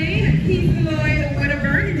right lane, Keith Lloyd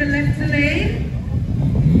Wedderburn. In the left lane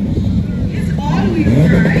is all-wheel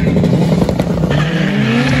drive.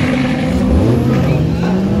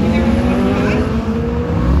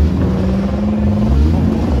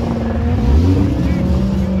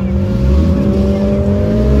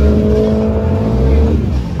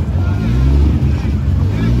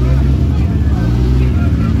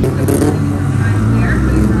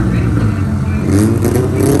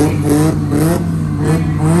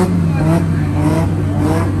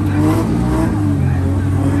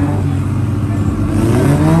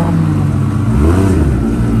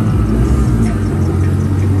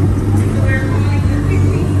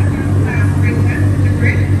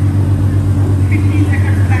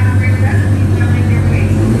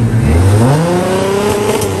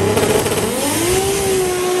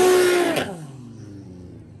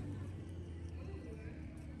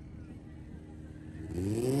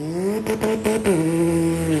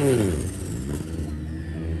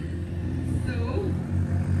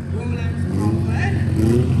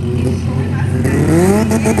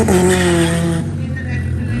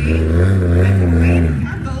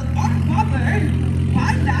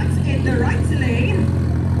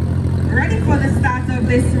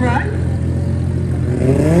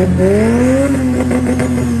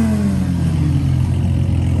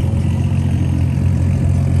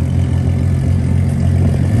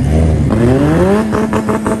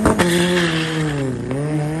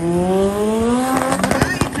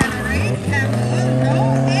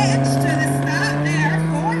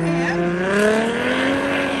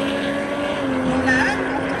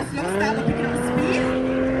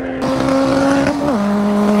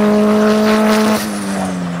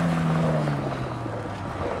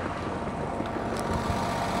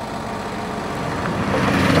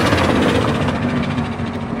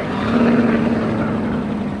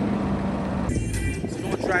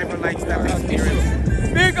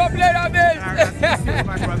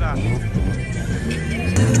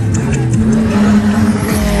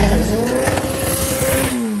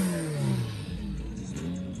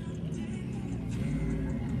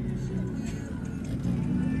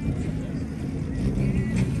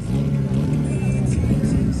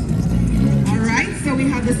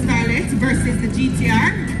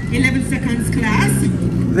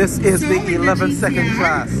 This is the 11-second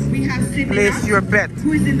class. Place your bet.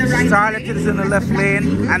 Starlet is in the left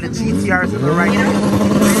lane and the GTR is in the right lane.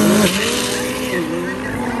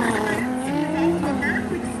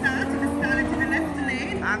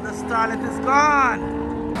 And the Starlet is gone.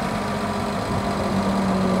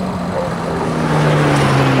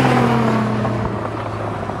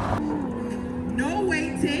 No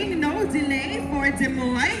waiting, no delay for Des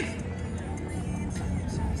Moines.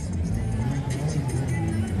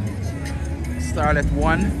 Starlet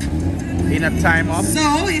won in a time of.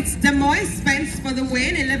 So it's Des Moines Spence for the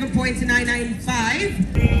win,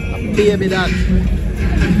 11.995. Baby that.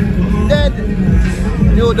 Dead.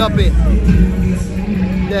 New duppy.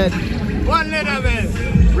 Dead. One LeatherBelt.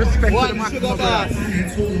 Respect one to the sugar bass.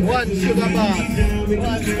 One sugar bass.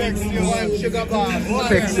 One Specs. One sugar bass.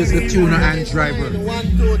 Specs is the tuner and driver.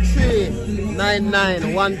 1, 2, 3.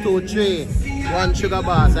 99. 1, 2, 3. One sugar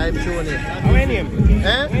bass. I'm showing it. How many name?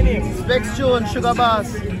 Eh? Specs tune, sugar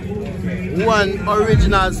bass. One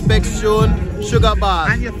original Specs tune, sugar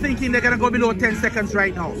bass. And you're thinking they're gonna go below 10 seconds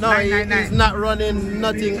right now? No, he's not running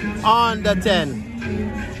nothing under 10.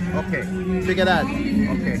 Okay. Figure that.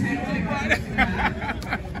 Okay.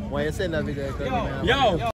 Why you saying that video?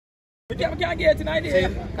 Yo! We can't get an idea.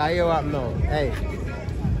 Can you up now? Hey. I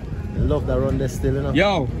love that run this still, you know.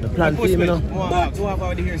 Yo! The plant team, you know. Go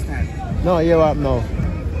about the hairstyle. No, you up now.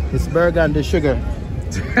 It's burgundy sugar.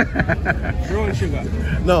 Brown sugar.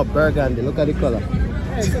 No, burgundy. Look at the color.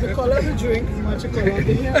 Hey, so the color of the drink, what's your color?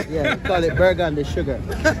 Yeah, call it burgundy sugar.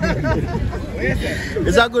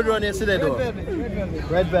 It's a good run yesterday though.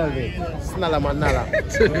 Red velvet. Snalla man nalla.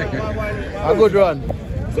 A good run.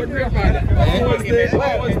 Good run, man.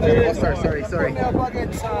 Sorry.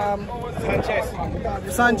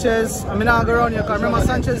 Sanchez, I mean, I'm going to run you because remember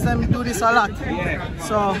Sanchez them do this a lot. Yeah.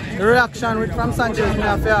 So the reaction from Sanchez,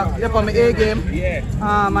 I have to get on my A game.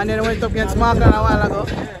 Yeah. And then I went up against Mark a while ago.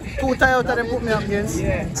 two Toyota them put me up against.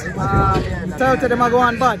 Toyota them are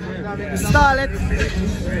going bad. We stall it,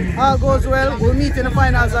 all goes well, we'll meet in the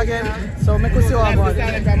finals again. So make us see what about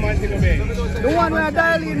it. The one where I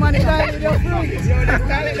dial in, man, dial in your free.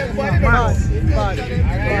 Bad.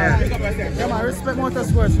 Yeah, man, respect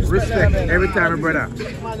motorsports. Respect every time, brother.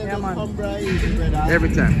 Yeah, man. Every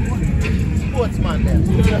time. Sportsman then.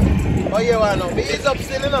 Oh yeah, why not? Me ease up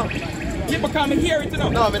still, you know. People come and hear it, you know.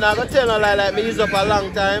 No, I'm not gonna tell no lie like me ease up a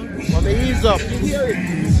long time. But me ease up.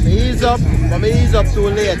 Me ease up, but me ease up too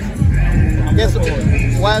late. Guess what?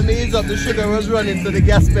 While me ease up, the sugar was running to the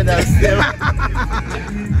gas pedal still.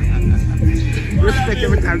 Respect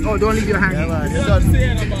every time. Oh, don't leave your hand. Yeah,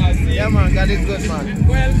 man. Yeah, man. Got it good, man.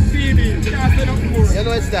 Well, Phoebe, can't say no more. You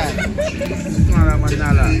know it's that.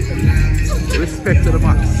 Respect to the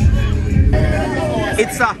max.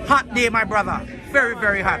 It's a hot day, my brother. Very,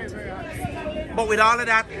 very hot. But with all of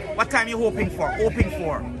that, what time are you hoping for?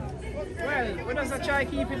 Well, we just try to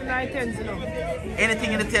keep it in the 10s, you know.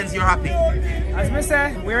 Anything in the 10s, you're happy? As we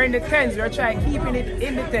say, we're in the 10s. We're trying keeping it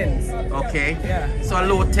in the 10s. Okay. Yeah. So a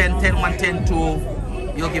low 10, 10, 1, 10, 2,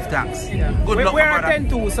 you'll give thanks. Yeah. Good luck, we're my at brother.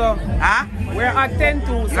 10-2, so. Huh? We're at 10-2,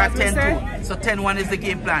 so You're at as we say, 10-2. So 10-1 is the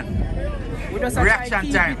game plan. we just Reaction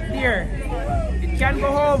keep time. it there. It can go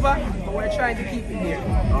over, but we're trying to keep it there.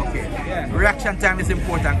 Okay. Yeah. Reaction time is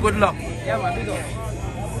important. Good luck. Yeah, man, big up.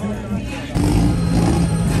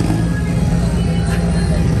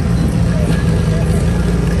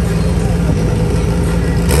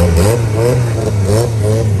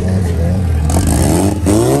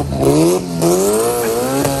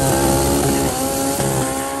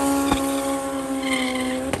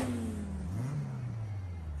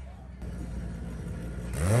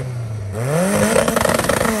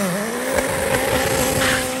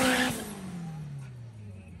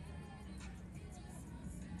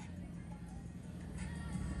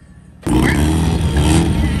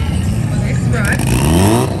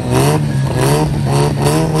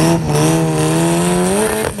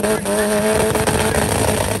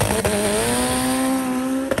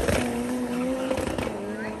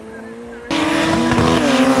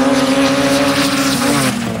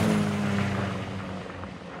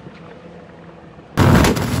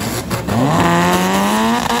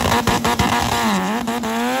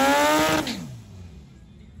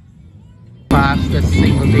 Fastest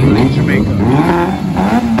single vehicle in Jamaica.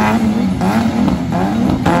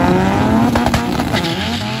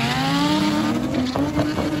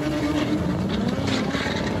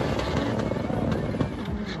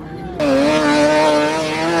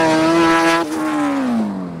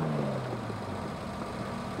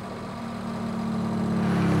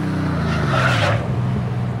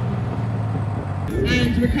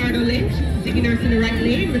 And Ricardo Lynch, Ziggy Nurse in the right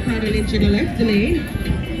lane, Ricardo Lynch in the left lane.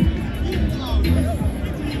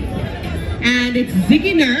 And it's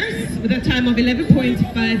Ziggy Nurse with a time of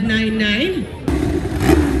 11.599.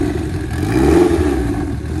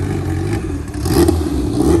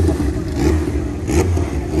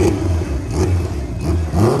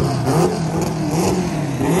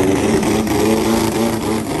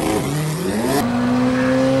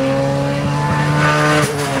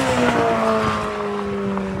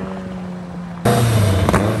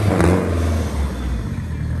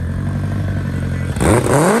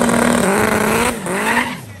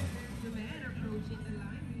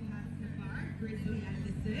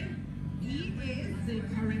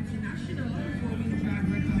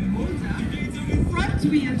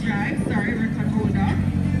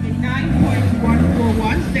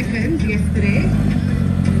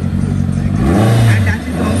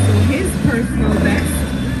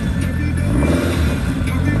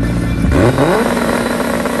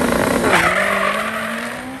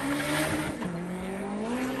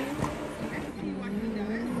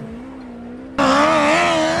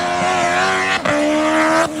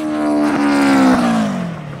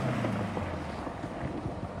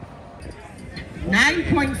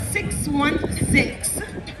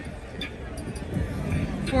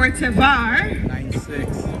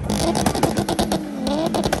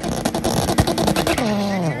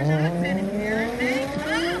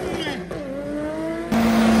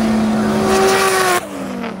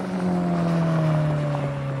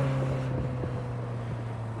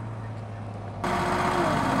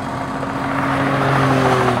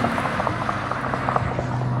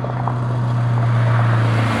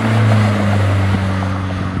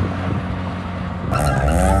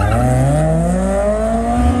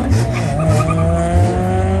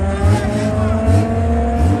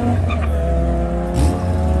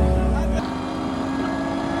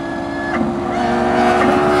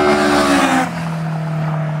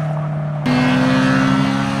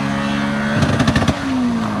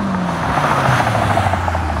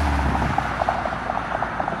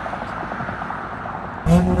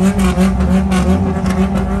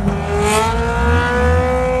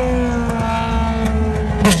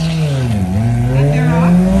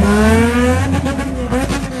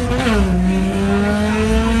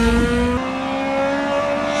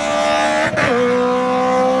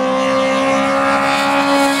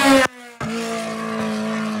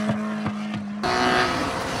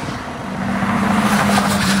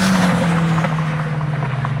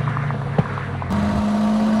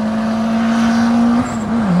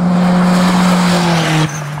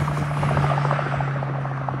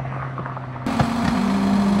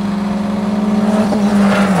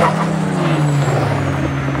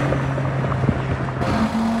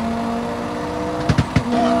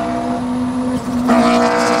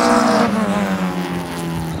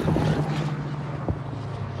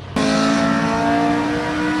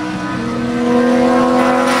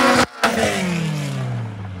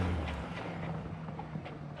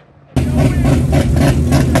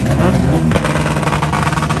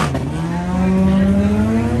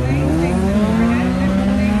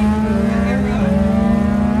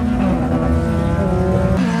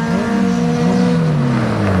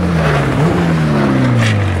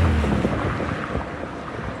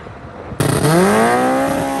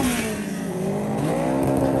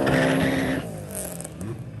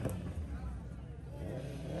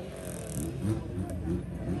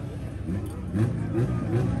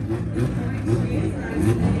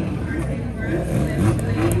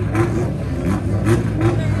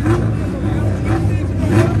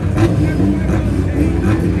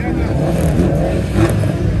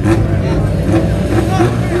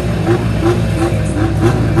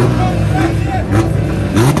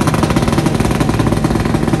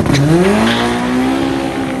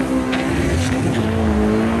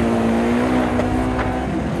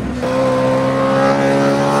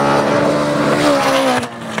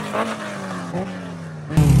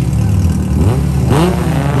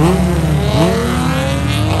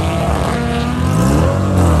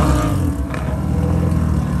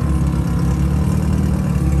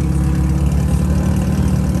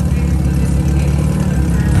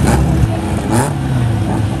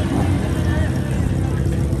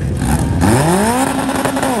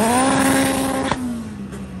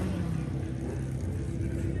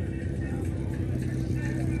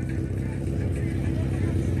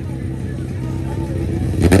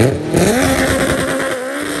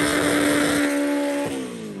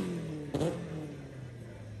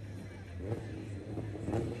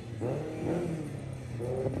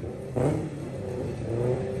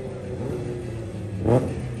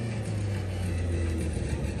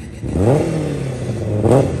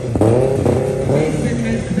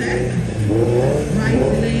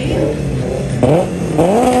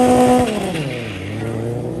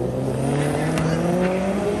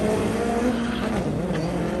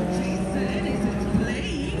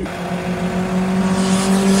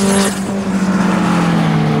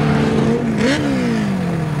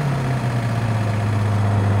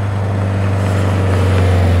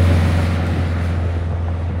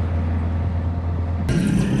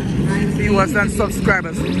 Viewers and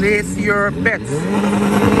subscribers, place your bets.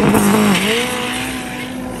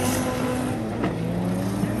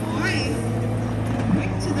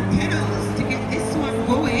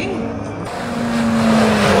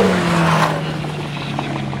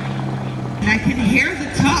 I can hear the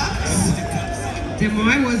talks.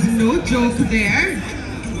 Demoy was no joke there.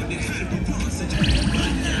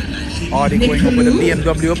 Audi going up with the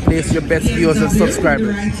BMW. Place your bets, viewers and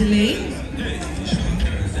subscribers.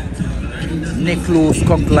 Nick Lewis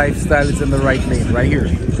Skunk Lifestyle is in the right lane, right here.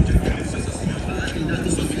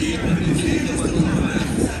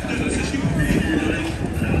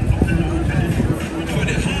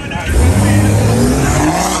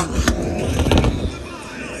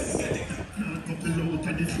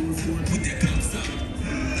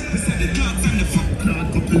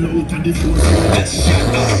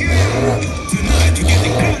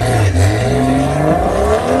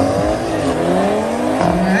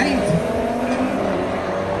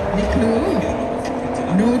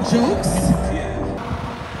 No jokes.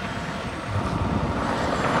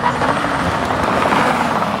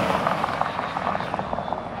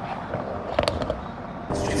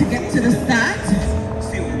 To get to the start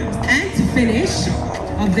and to finish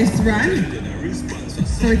of this run.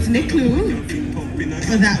 So it's Nick Lou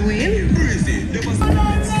for that win.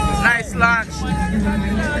 Nice launch.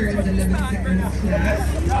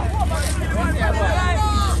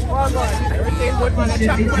 Everything good,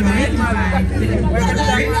 man.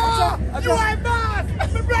 You are boss!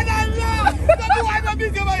 My brother-in-law! You are the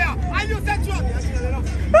big over here! And you said you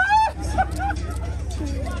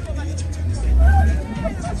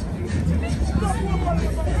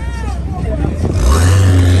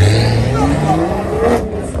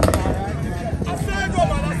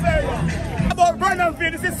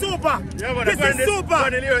super. Yeah, this is super.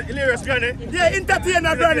 Hilarious granny. Yeah,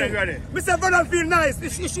 entertainer granny. Mr. VernamField nice.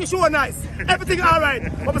 She show nice. Everything alright.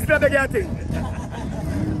 But we still have a thing.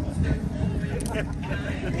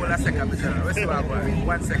 Hold a second, Mr. Where's the boy?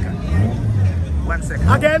 1 second. 1 second.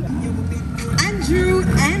 Again. Andrew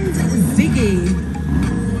and Ziggy.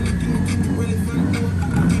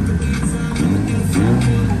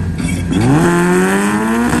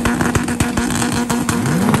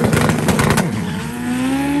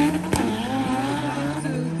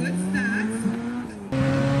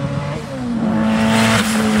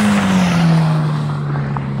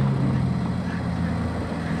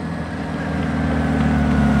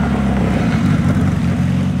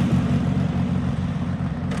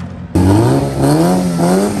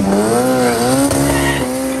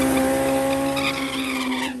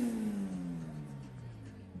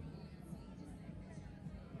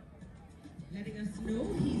 Letting us know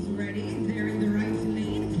he's ready. There in the right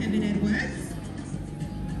lane, Kevin Edwards.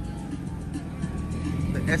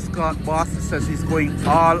 The escort boss says he's going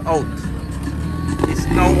all out. It's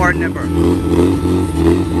now or never.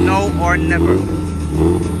 Now or never.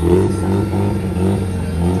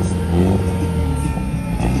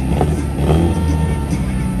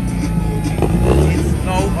 It's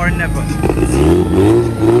now or never.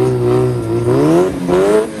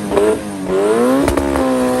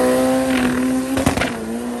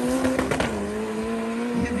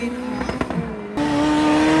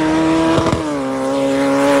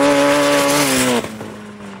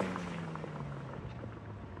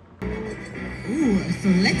 So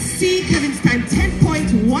let's see Kevin's time,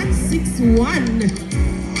 10.161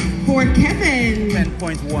 for Kevin.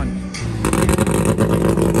 10.1.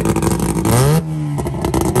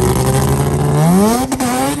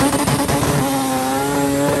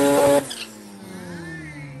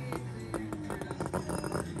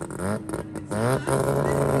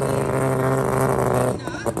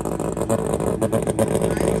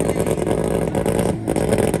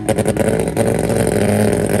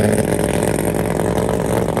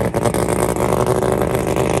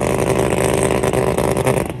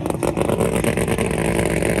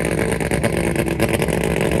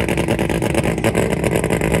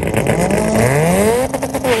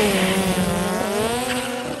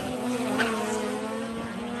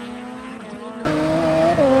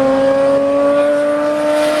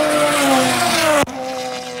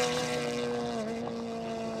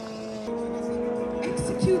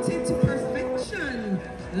 Executed to perfection.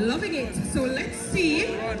 Loving it. So let's see.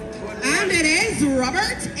 And it is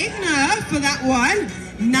Robert Igna for that one.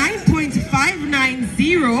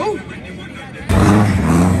 9.590.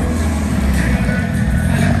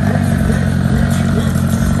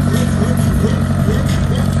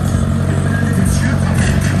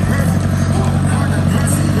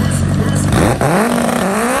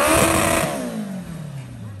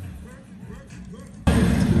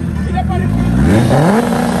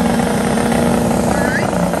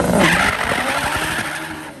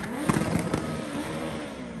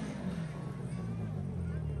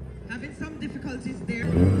 Having some difficulties there.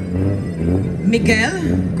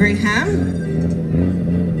 Miguel Graham.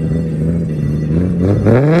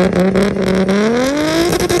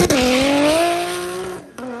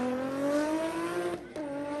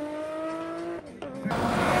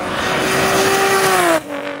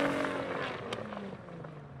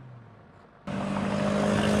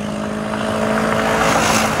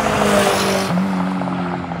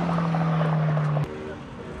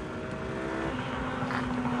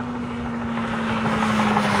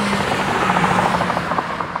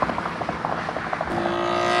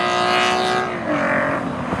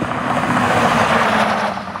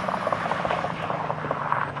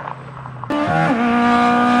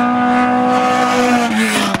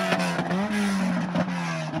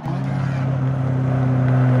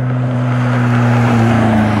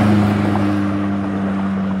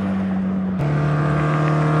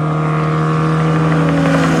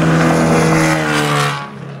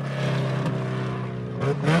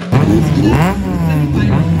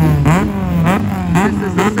 This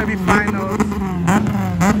is the semi-finals.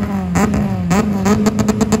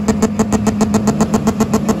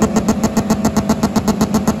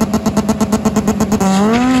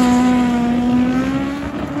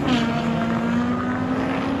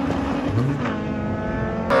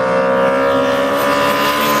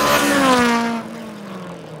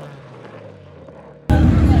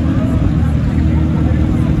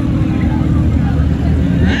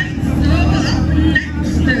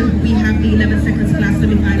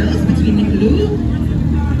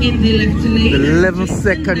 In the left lane. The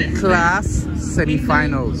 11-second class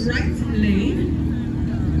semi-finals. Right lane.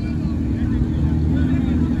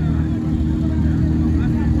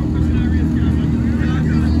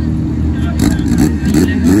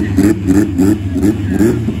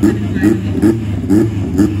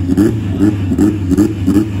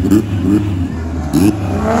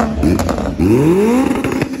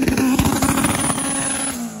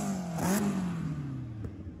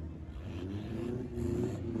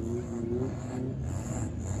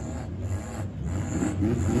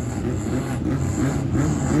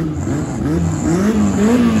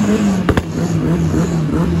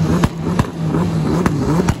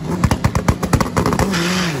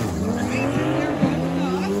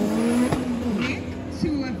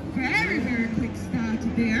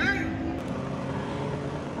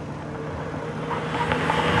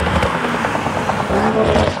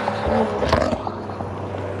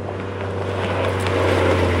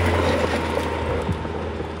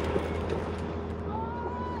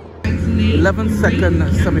 Second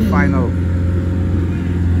semi-final.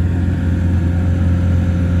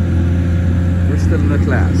 We're still in the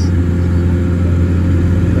class.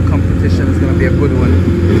 The competition is going to be a good one.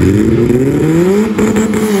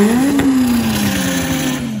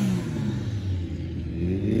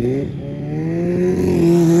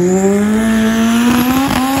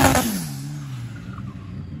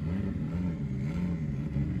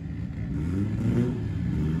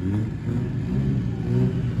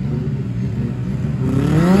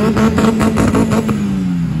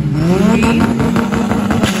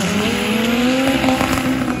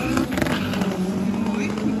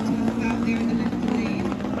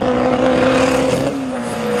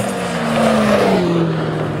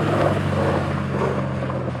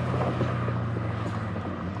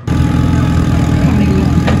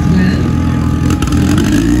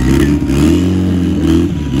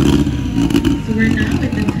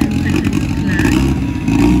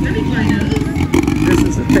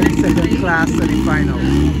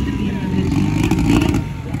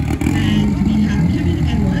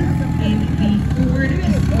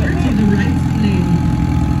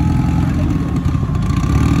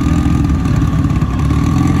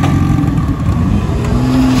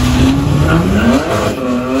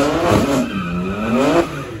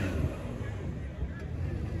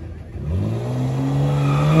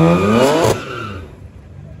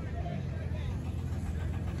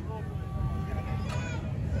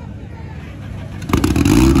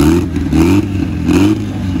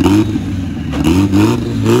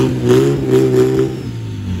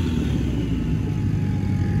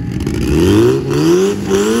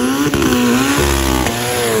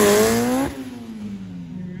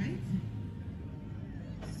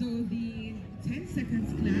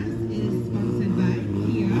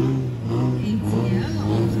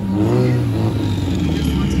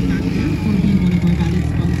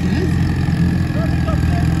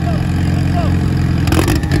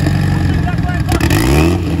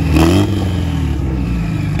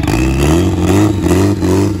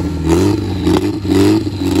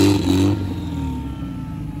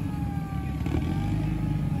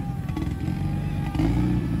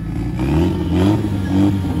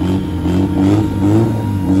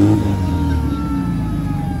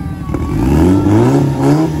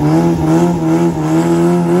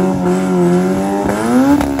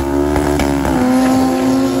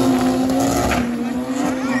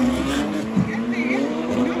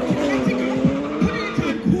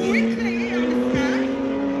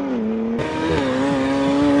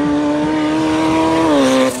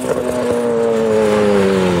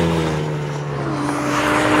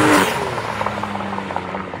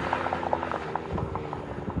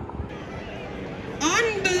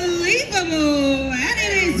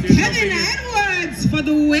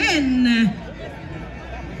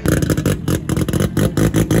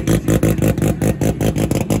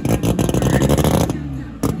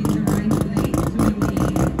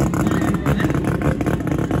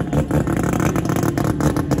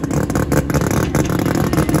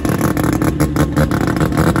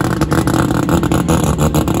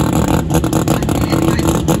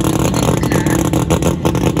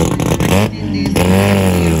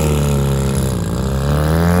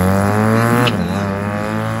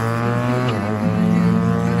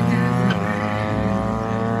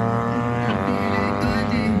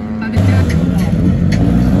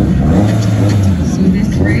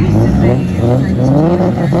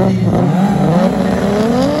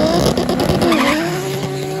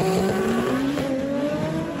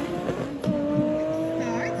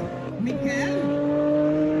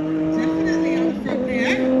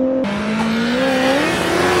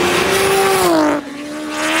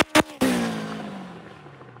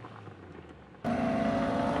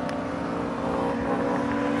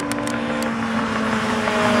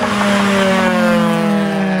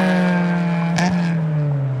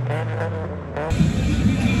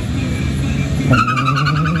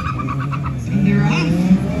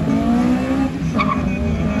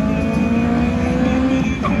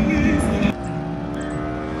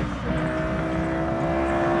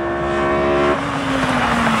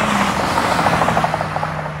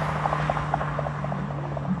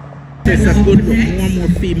 it's a good look. More and more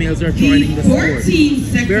females are joining the sport.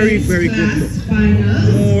 Very, very good look.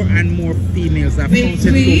 More and more females. I've counted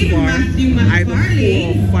so far either 4 or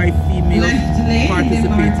 5 females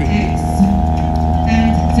participating.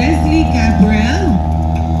 And Leslie Gabriel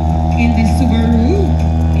in the Subaru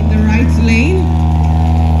in the right lane.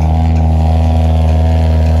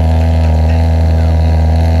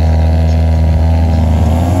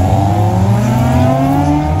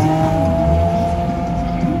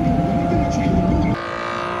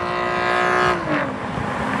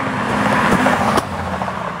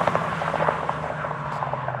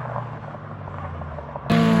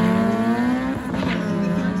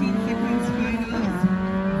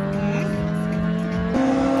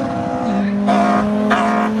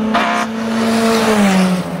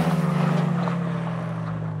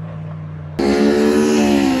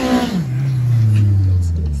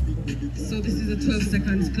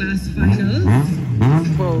 Class final.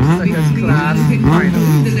 12 seconds class final.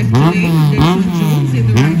 The left lane, Jason Jones in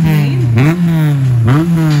the right lane.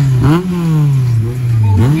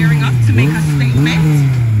 Both gearing up to make a statement.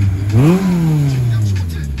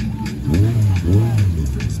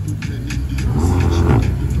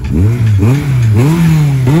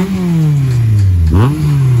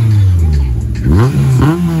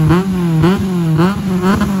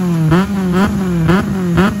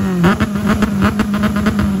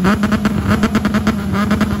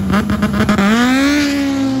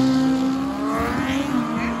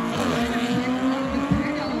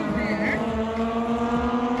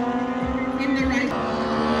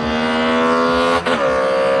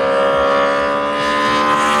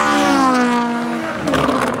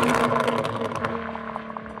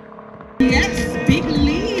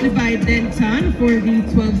 For the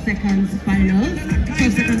 12 seconds finals,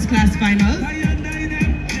 12 seconds class finals.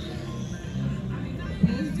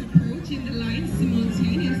 Both approaching the line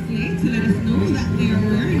simultaneously to let us know that they are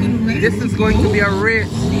wearing and ready. This is going to be a race.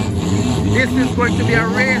 This is going to be a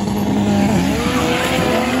race.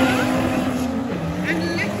 And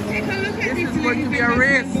let's take a look at this. This is going to be a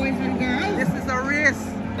race. Boys and girls. This is a race.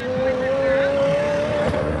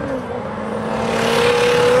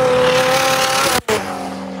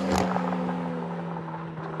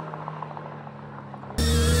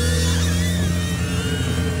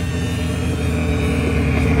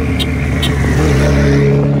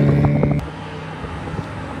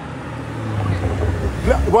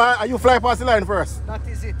 Why are you flying past the line first? That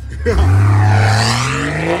is it.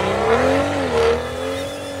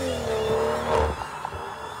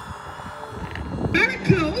 Very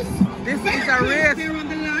close. This very is a race. They're on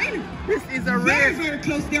the line. This is a very, race. Very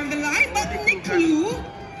close. They're on the line. But Nick Lou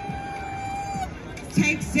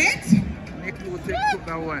takes it. Nick Lou took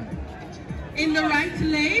that one. In the right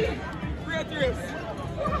lane. Great race.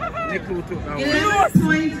 Nick Lou took that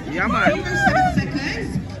 11.07 yeah, man.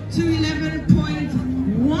 seconds to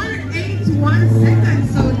 11.181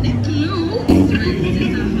 seconds. So Nick Lou is ready to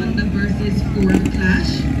a Honda versus Ford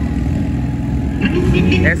clash.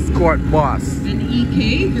 Escort boss. And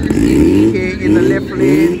EK versus EK in the left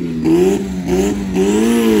lane.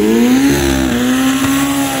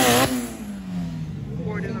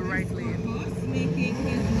 Ford in the right lane. Boss making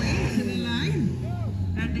his way to the line.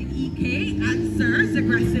 And the EK answers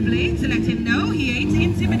aggressively to let him know he ain't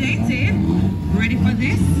intimidated. Ready for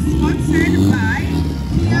this? Sponsored by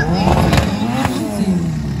Kia.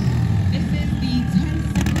 This is the 10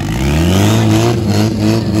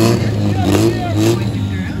 boys and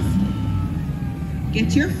girls.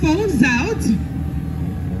 Get your phones out.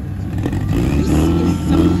 This is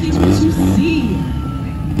something to see.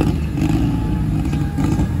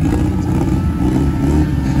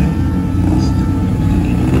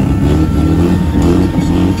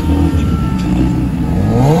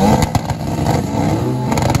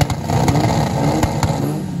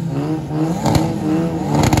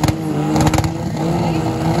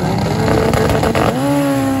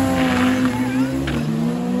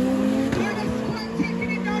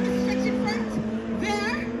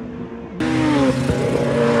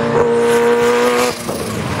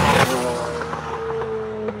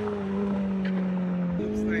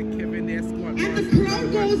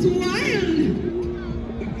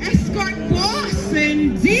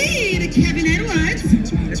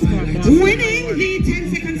 Winning the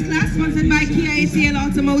 10 seconds class sponsored by Kia ACL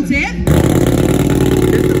Automotive.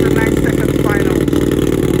 This is the 9 seconds final.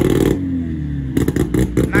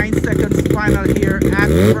 9 seconds final here at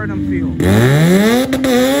VernamField. 9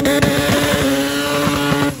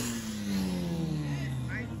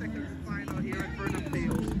 seconds final here at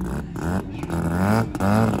VernamField.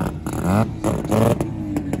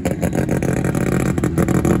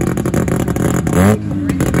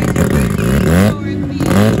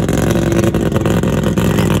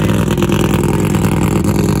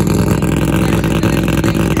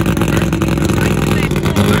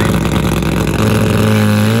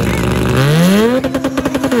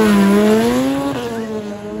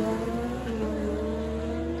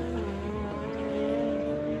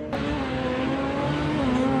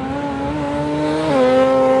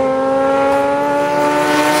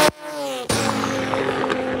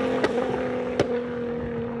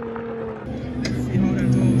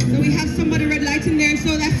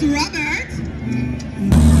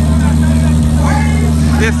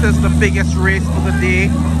 This is the biggest race for the day.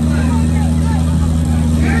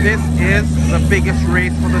 This is the biggest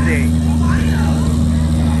race for the day.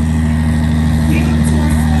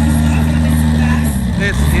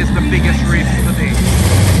 This is the biggest race for the day.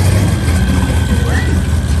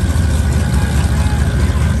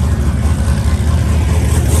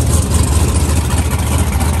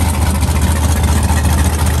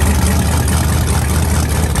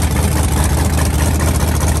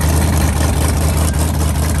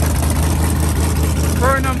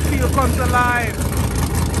 VernamField comes alive.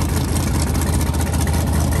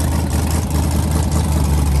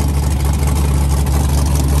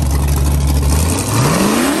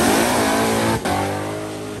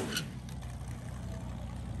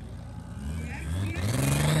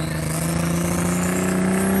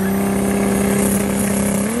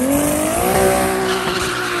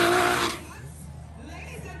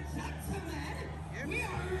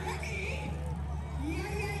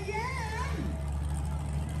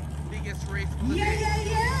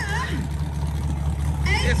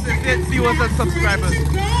 This is it, viewers and subscribers.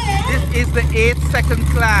 This is the 8-second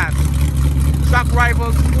class. Track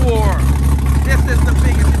Rivals 4. This is the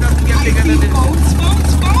biggest. It doesn't get bigger than this. Votes.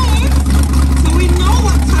 So we know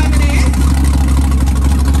what time it is.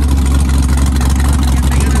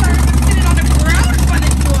 People are sitting on the ground for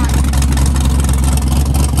this one.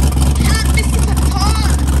 Can't miss it at all.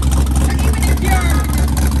 So even if you're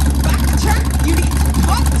back to track, you need to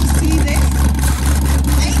come to see this.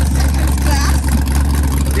 8 seconds class.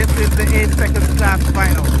 This is the 8-second class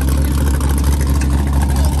final.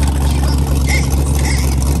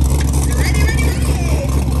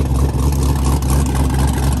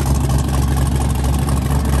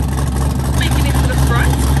 Making it to the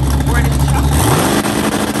front, or in the top.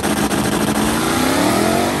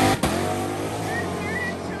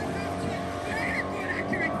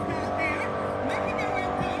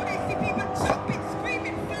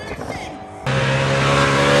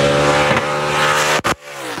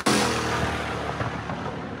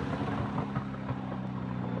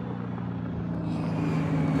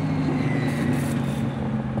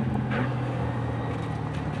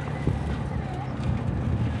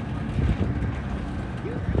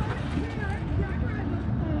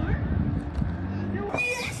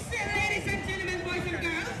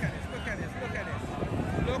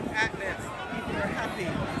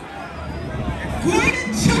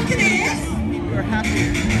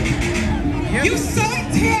 You saw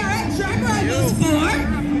it here at Track Rivals 4.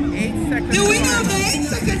 8 seconds. The winner of the 8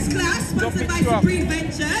 seconds class, sponsored by Supreme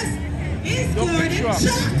Ventures, is Gordon Chuck.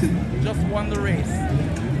 Just won the race.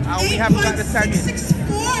 We haven't got the time yet.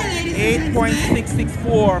 8.664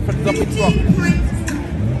 for the double truck.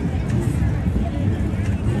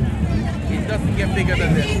 It doesn't get bigger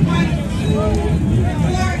than this. 48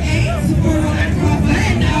 for Robert Cropper,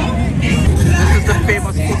 and now this is the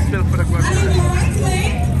famous Pussmilk for the club.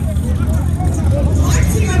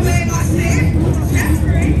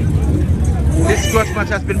 This clutch match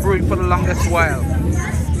has been brewing for the longest while.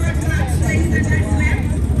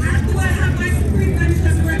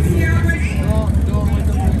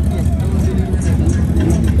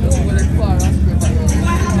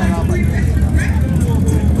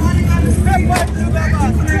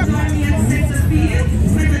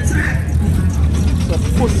 So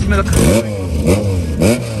Pussmilk.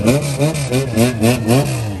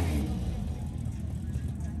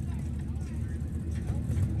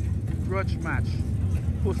 Grudge match.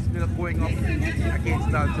 Pussmilk going up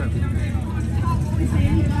against Dalton.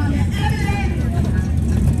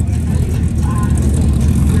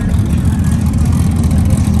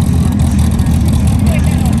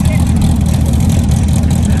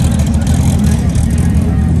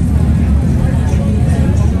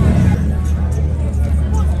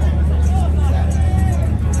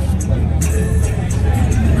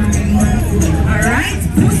 Alright,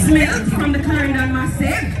 Pussmilk from the Clarendon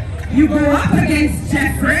Massive. You go up against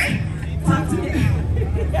Jeffrey. Talk to me.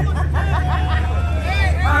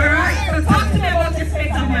 Alright, so talk to me about your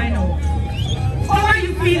state of mind now. How are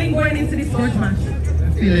you feeling going into this grudge match?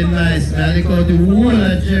 Feeling nice, man. They call the whole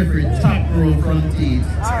of Jeffrey top row front teeth.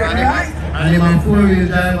 Alright. And I'm on 4-wheel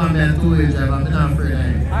drive and then 2-wheel drive. I'm not afraid of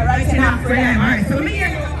him. Alright, you're not afraid of him. Alright, so let me hear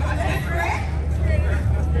you.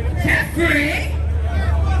 Jeffrey.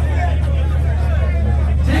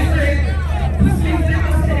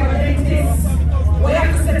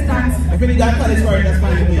 If you got college for it, that's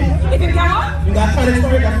fine with me. If you got You got college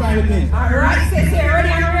for it, that's fine with me. Alright, say you're ready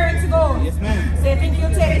and ready to go. Yes, ma'am. So you think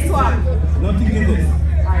you'll take this one? Not thinking this.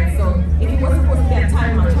 Alright, so if it was supposed to be a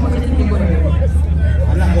time match, how much do you think you're going to do?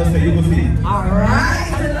 I'm not going to say, you go see.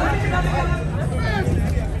 Alright.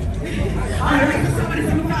 Alright, so somebody's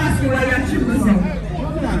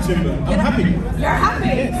symbol. I'm happy. You're happy?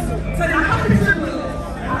 Yes. So you're happy symbol.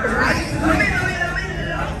 Alright.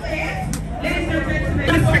 Ladies and gentlemen,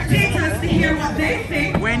 the spectators to hear what they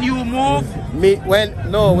think. When you move,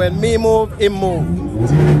 when me move, him move.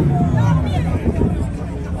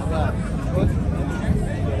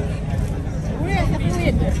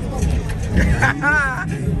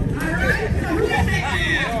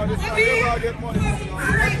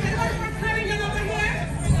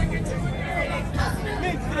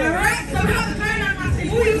 Alright, so how's the turn on Maxi?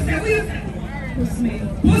 Who you say? Pussmilk.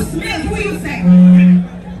 Pussmilk, who you say?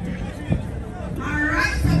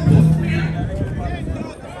 Alright, so Pussmilk.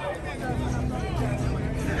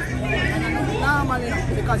 Nah, man,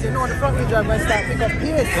 because you know the front wheel drive going to start pick up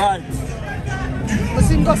pace. Right. I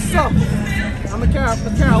see him go stop. And I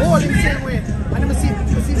carry hold him same way. And then I see him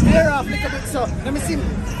veer off a little bit so. Then I see him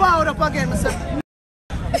forward up again. I say,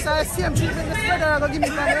 so I see him treatment the spreader I'm going to give me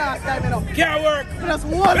from the last time, you know. can't work. Just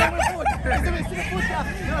one on my foot. You see me? See the foot off.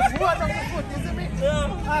 Just one on my foot. You see me?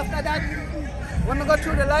 Yeah. After that, when I go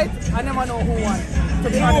through the light, I never know who won. To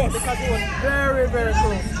be honest, because it was very, very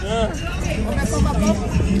close. Yeah. When I come back up, I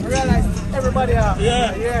realized everybody are.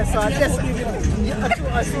 Yeah. Yeah, so I just give it.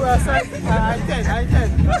 I saw a side. I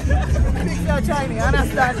intend. Big girl Chinese,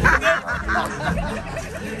 understand?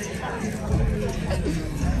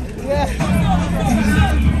 Yeah.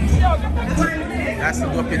 That's the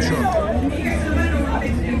whooping truck.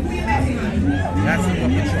 That's the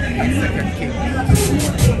whooping truck. That's second king.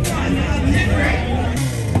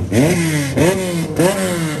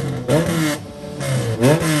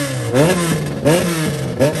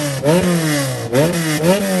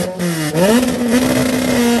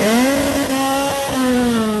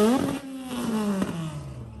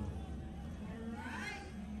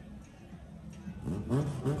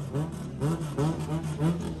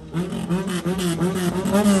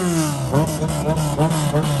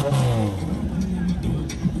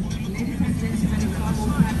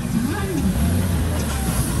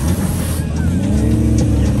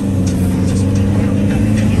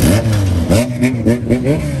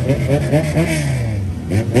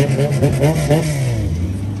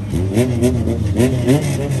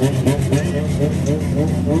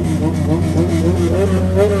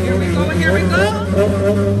 Here we go.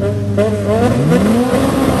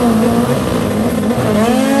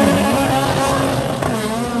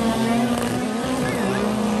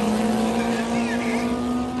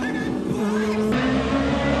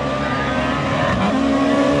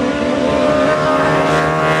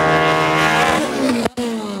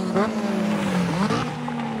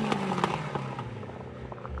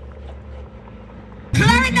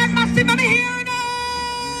 Clearing that massive money here now.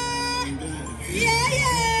 Yeah.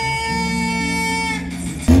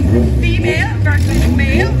 Female versus male.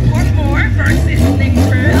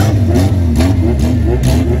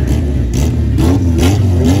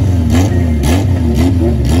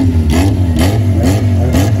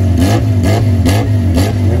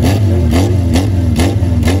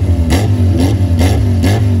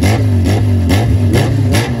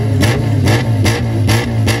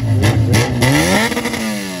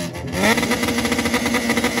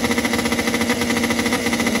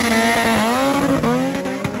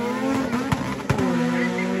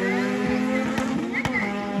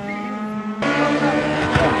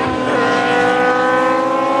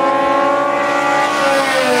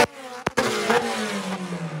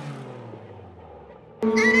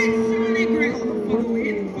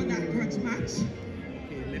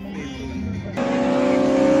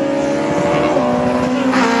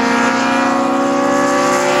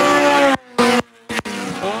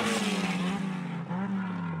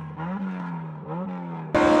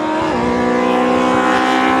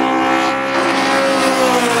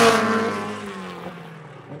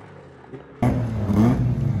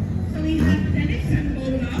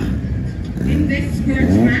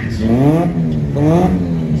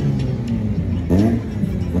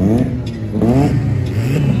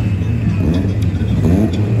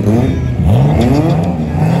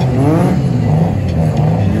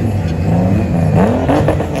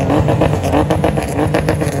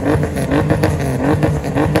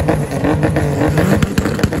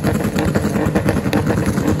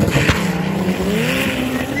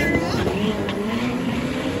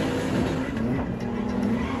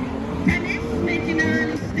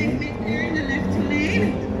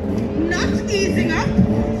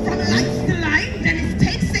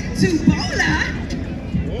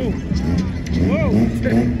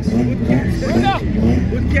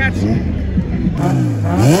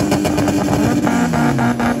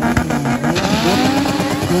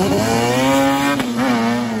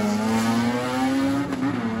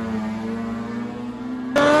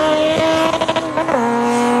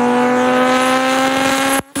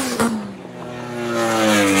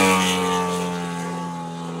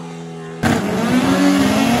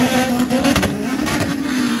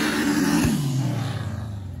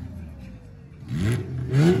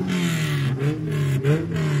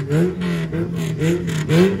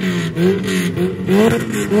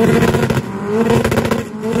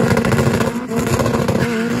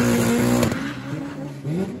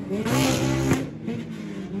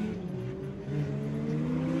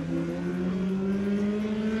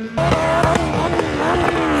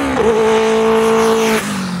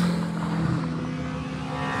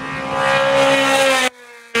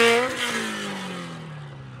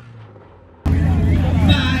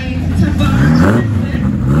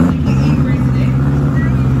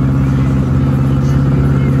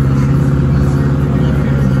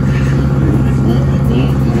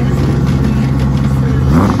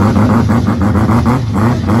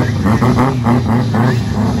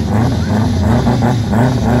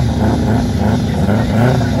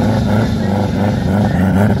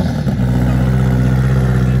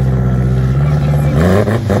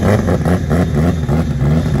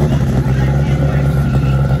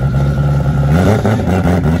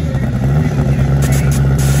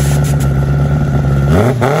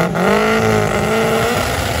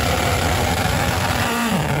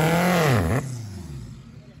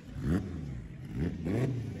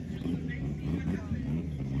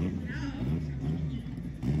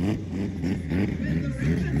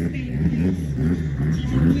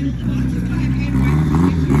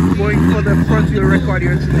 Going for the front wheel record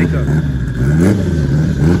here in Jamaica.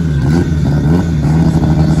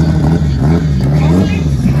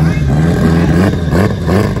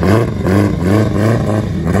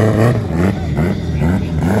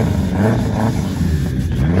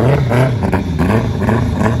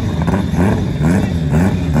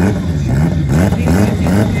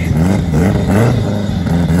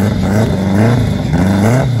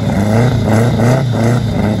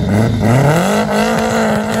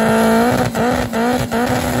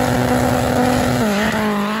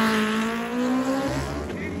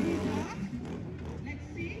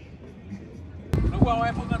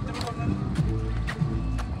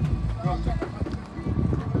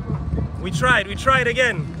 We tried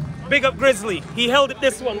again. Big up Grizzly. He held it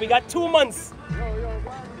this one. We got 2 months.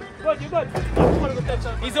 Good, you good.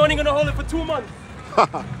 He's only gonna hold it for 2 months.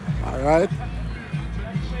 Alright.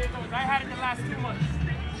 I had it the last 2 months.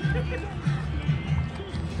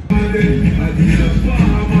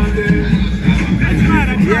 That's right,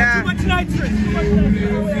 I tried too much nitrous.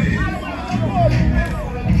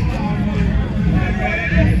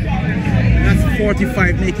 That's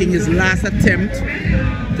 45 making his last attempt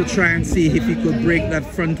to try and see if he could break that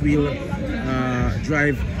front wheel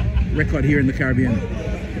drive record here in the Caribbean.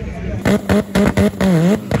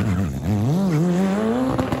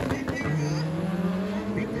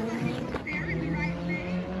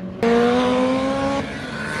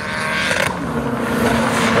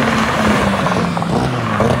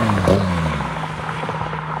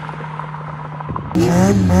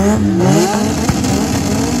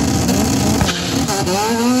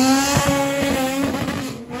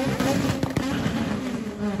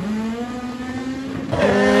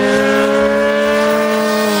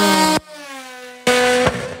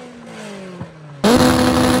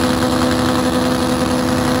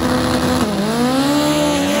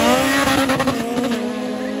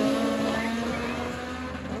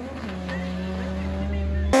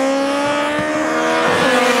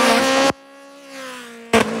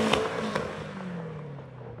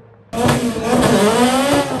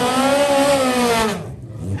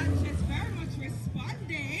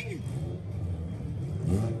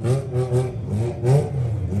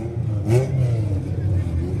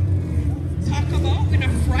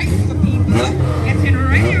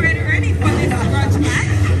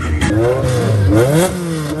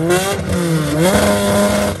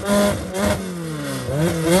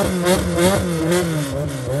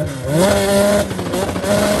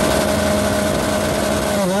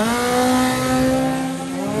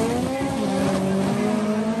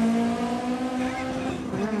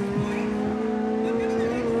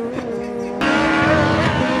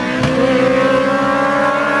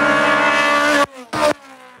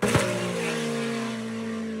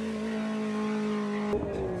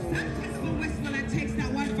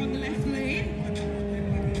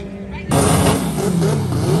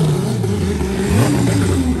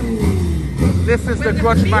 This is the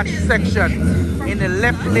grudge match section. In the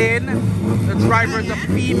left lane, the driver is a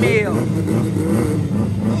female.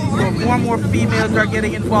 So more females are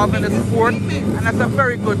getting involved in the sport, and that's a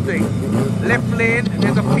very good thing. Left lane,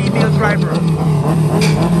 there's a female driver.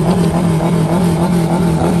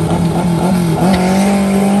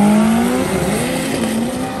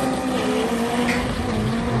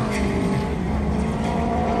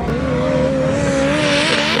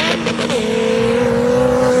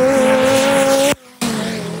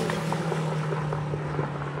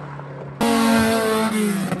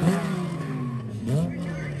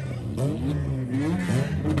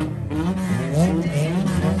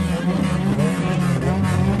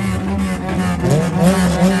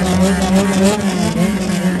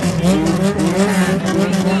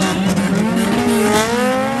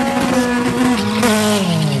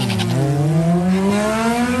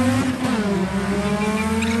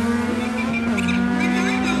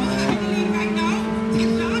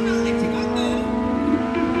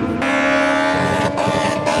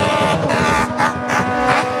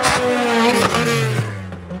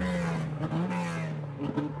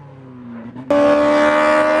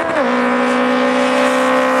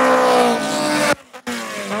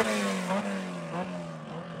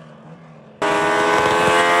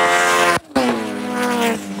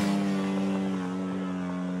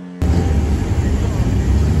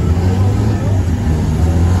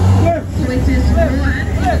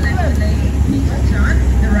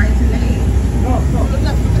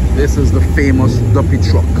 famous duppy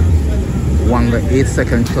truck won the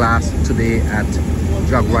 8-second class today at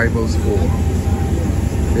Drag Rivals 4.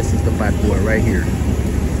 This is the bad boy right here.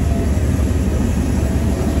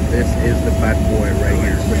 This is the bad boy right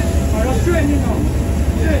here.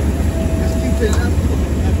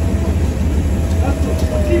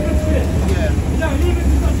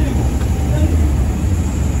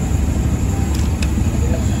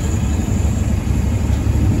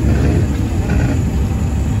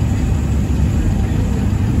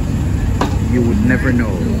 You would never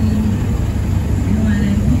know.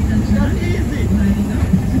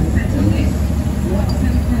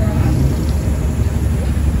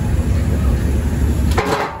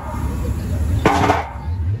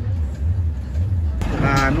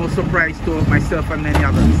 No surprise to myself and many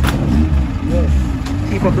others. Yes.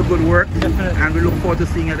 Keep up the good work. Definitely. And we look forward to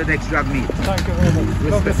seeing you at the next drag meet. Thank you very much.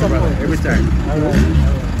 Respect, brother, every time. All right.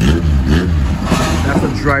 That's the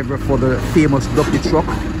driver for the famous duppy truck,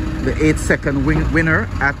 the 8-second winner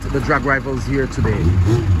at the Drag Rivals here today,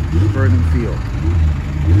 VernamField.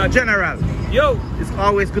 General, yo, it's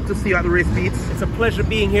always good to see you at the race meets. It's a pleasure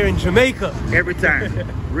being here in Jamaica. Every time.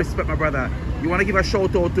 Respect, my brother. You want to give a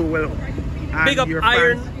shout out to big up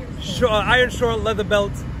Ironshore,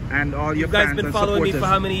 LeatherBelt, and all your fans. You guys fans been following me for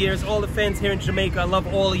how many years? All the fans here in Jamaica. I love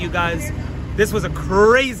all of you guys. This was a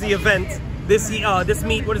crazy event. This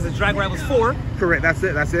meet, what is it? Drag Rivals 4. Correct, that's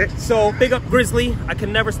it, that's it. So big up Grizzly. I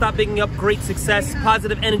can never stop bigging up great success.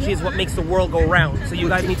 Positive energy is what makes the world go round. So you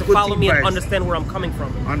guys need to follow me and understand where I'm coming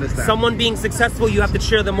from. Understand. Someone being successful, you have to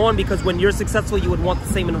cheer them on, because when you're successful, you would want the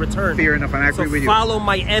same in return. Fair enough, and I agree with you. So follow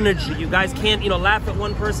my energy. You guys can't, laugh at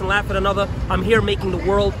one person, laugh at another. I'm here making the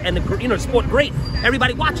world and the sport great.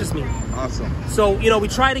 Everybody watches me. Awesome. So, we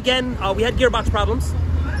tried again. We had gearbox problems.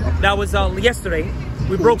 That was yesterday.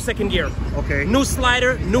 We broke second gear. Okay. New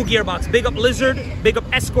slider, new gearbox. Big up Lizard, big up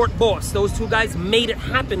Escort Boss. Those two guys made it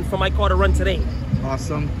happen for my car to run today.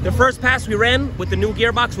 Awesome. The first pass we ran with the new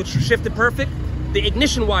gearbox, which shifted perfect, the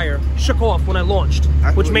ignition wire shook off when I launched,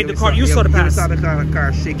 which made the car, you saw the pass. You saw the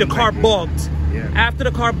car shaking. The car bogged. Yeah. After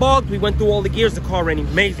the car bogged, we went through all the gears, the car ran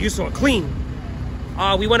amazing. You saw it clean.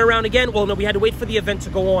 We went around again. Well, no, we had to wait for the event to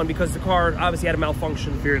go on because the car obviously had a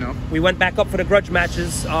malfunction. Fair enough. We went back up for the grudge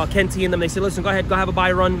matches. Kenty and them, they said, listen, go ahead, go have a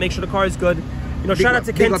buy run, make sure the car is good. Shout out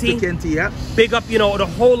to Kenty. Big up to Kenty, yeah. Big up, the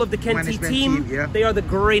whole of the Kenty team. Yeah. They are the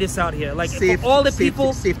greatest out here. Like, for all the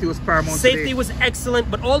people... Safety was paramount Safety today. was excellent,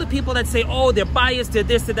 but all the people that say, oh, they're biased, they're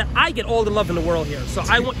this, they're that, I get all the love in the world here. So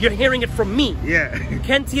you're hearing it from me. Yeah.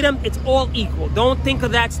 Kenty, them, it's all equal. Don't think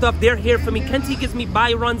of that stuff. They're here for me. Kenty gives me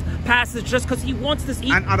buy runs, passes, just because he wants this.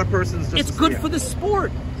 And other persons. It's good for the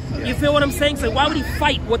sport. Yeah. You feel what I'm saying? So why would he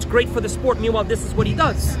fight what's great for the sport? Meanwhile, this is what he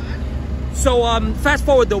does. So fast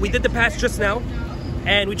forward though, we did the pass just now,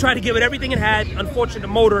 and we tried to give it everything it had. Unfortunately, the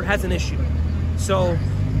motor has an issue. So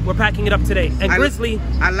we're packing it up today. And Grizzly...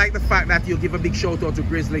 I like the fact that you give a big shout out to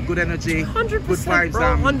Grizzly. Good energy, 100%, good vibes.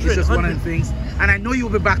 bro, 100, it's just 100. one of the things. And I know you'll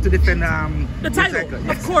be back to defend the title.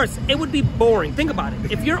 Yes. Of course, it would be boring. Think about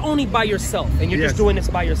it. If you're only by yourself and you're just doing this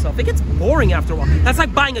by yourself, it gets boring after a while. That's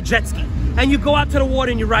like buying a jet ski and you go out to the water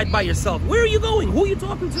and you ride by yourself. Where are you going? Who are you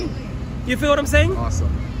talking to? You feel what I'm saying? Awesome.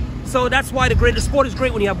 So that's why the sport is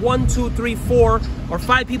great when you have 1, 2, 3, 4, or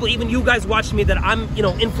 5 people, even you guys watching me, that I'm,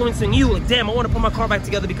 influencing you. Like, damn, I want to put my car back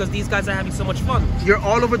together because these guys are having so much fun. You're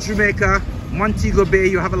all over Jamaica, Montego Bay.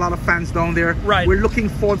 You have a lot of fans down there. Right. We're looking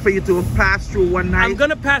forward for you to pass through one night. I'm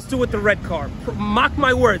gonna pass through with the red car. Mark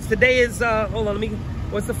my words. Today is hold on.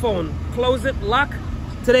 What's the phone? Close it. Lock.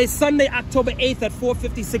 Today's Sunday, October 8th at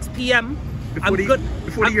 4:56 p.m. Before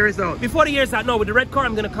the year is out. Before the year is out. No, with the red car,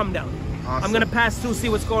 I'm gonna come down. Awesome. I'm gonna pass through, see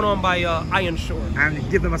what's going on by Ironshore. And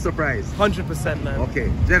give them a surprise. 100%, man.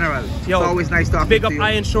 Okay, General. Yo, it's always nice talking big to up you.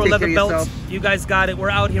 Ironshore, LeatherBelt. You guys got it.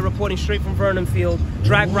 We're out here reporting straight from VernamField.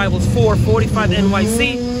 Drag Rivals 4, 45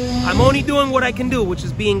 NYC. I'm only doing what I can do, which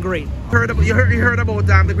is being great. You heard about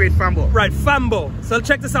the great Fambo. Right, Fambo. So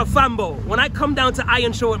check this out, Fambo. When I come down to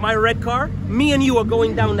Ironshore with my red car, me and you are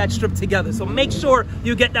going down that strip together. So make sure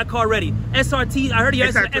you get that car ready. SRT, I heard you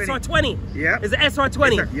SR20. Yeah. It's the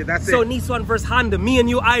SR20. Yeah, that's so it. Nissan versus Honda, me and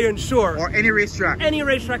you, Ironshore. Or any racetrack. Any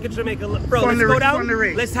racetrack in Jamaica. Bro, let's go down.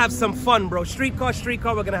 Let's have some fun, bro. Street car,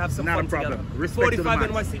 we're gonna have some fun together. Respect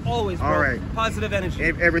 45 NYC, always, bro. All right. Positive energy.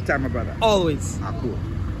 Every time, my brother. Always. Ah, cool.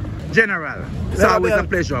 General, it's always a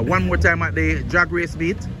pleasure. One more time at the drag race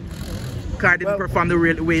meet. Car didn't perform the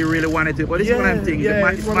way you really wanted to, but it's one of them things.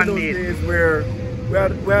 It's one of those days where we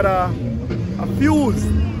had a fuse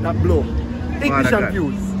that blew. Ignition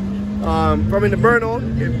fuse. From in the burnout,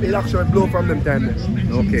 it actually blew from them 10 minutes.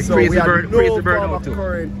 Okay, so crazy we had burnout too.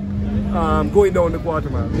 current going down the quarter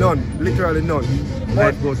mile. None, literally none.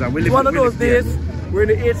 Life goes on. It's one of those days, we're in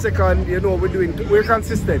the 8 second, you know, we're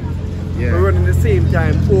consistent. Yeah. We're running the same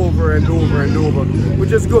time over and over and over,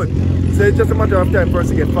 which is good. So it's just a matter of time for us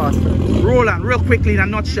to get faster. Roland, real quickly in a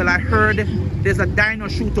nutshell, I heard there's a dyno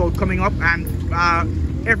shootout coming up, and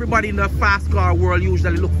everybody in the fast car world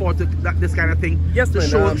usually look forward to this kind of thing. Yes, man.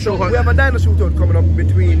 We have a dyno shootout coming up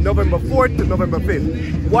between November 4th to November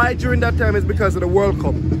 5th. Why during that time is because of the World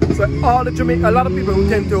Cup. So a lot of people who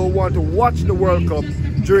tend to want to watch the World Cup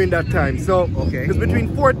during that time. So it's between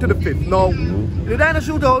 4th to the 5th. Now, the dyno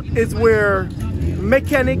shootout is where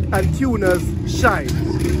mechanic and tuners shine.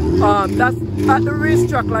 That's at the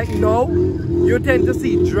racetrack like now, you tend to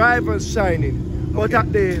see drivers shining. But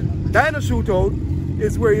at the dyno shootout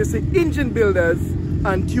is where you see engine builders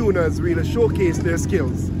and tuners really showcase their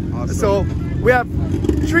skills. Awesome. So we have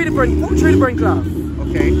three different classes.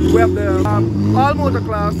 Okay. We have the all motor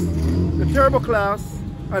class, the turbo class,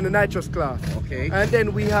 and the nitrous class. Okay. And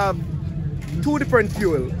then we have 2 different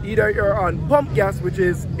fuel. Either you're on pump gas, which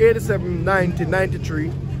is 87, 90,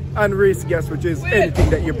 93, and race gas, which is anything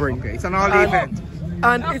that you bring. Okay. It's an all-day event.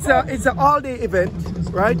 And it's an all-day event,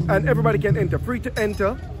 right? And everybody can enter. Free to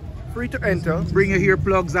enter. Free to enter. Bring your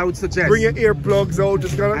earplugs, I would suggest. Bring your earplugs out,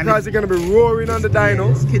 just because you're gonna be roaring on the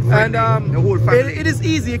dyno. And the whole family. It is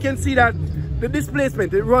easy. You can see that the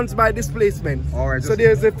displacement, it runs by displacement. Right, so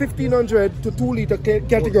there's a 1500 to 2 liter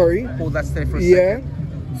category. Hold that steady for a second.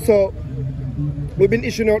 So we've been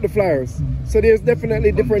issuing out the flyers. So there's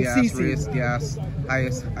definitely different CC. Race gas,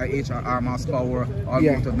 IHR mass power, all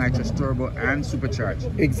motor, nitrous turbo, and supercharged.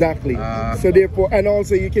 Exactly. So therefore, and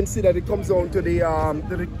also you can see that it comes down to the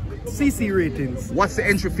CC ratings. What's the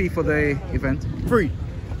entry fee for the event? Free.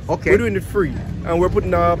 Okay. We're doing it free, and we're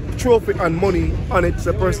putting a trophy and money on it,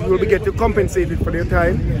 so the person will be getting compensated for their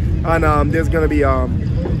time, and there's gonna be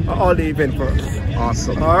an all-day event for us.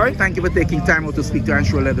 Awesome. All right. Thank you for taking time out to speak to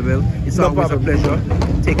Ironshore LeatherBelt. It's always a pleasure.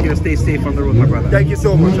 Take care, stay safe on the road, my brother. Thank you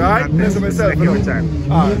so much. All right. Bless myself every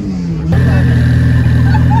time. All right.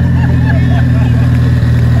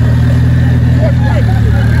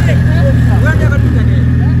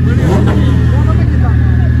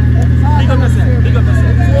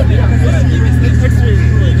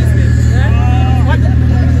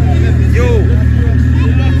 Yo,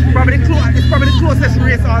 it's probably the closest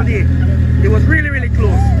race all day. It was really, really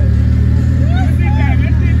close.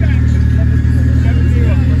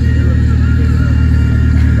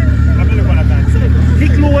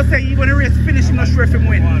 Nick Lowe was saying when the race finished, I'm not sure if he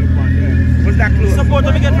win. Was that close? Support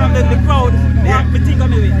let me get from the crowd. Yeah. Me think of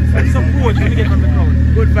me win. Support let me get from the crowd.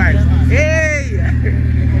 Good vibes. Hey!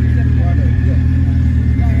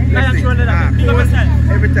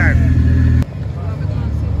 Every time.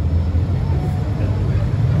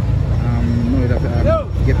 Know that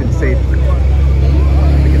getting safe.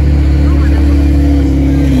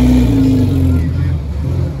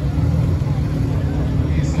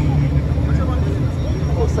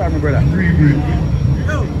 Oh, sorry, my brother.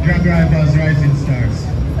 Drag Rivals Rising Stars.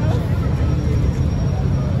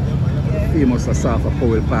 Famous Asafa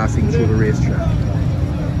Powell passing through the racetrack.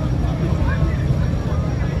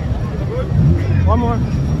 One more.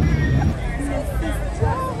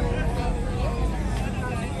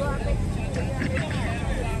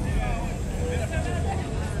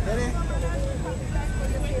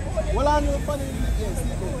 Well, I know funny. Yes,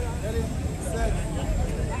 ready, set,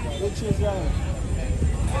 we choose round.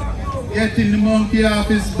 Getting the monkey off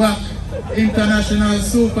his back, international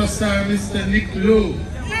superstar Mr. Nick Lowe.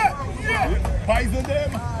 Poison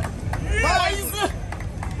them! Poison!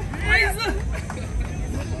 Poison!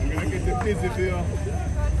 I'm gonna get the busy for you.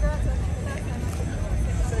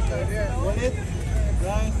 Second, yeah. 1 hit.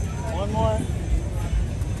 Nice. 1 more.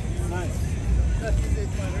 Nice. That is it,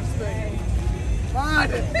 man. Respect. Man!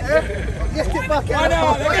 Get it back here.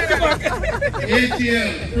 ATL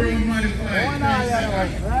Pro Modified.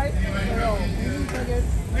 Right?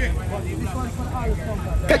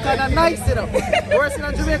 This kind of nice, you know. Worse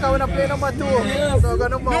than Jamaica when I play number 2. So I got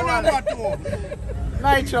number 1.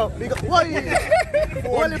 Nitro, big up. What is it?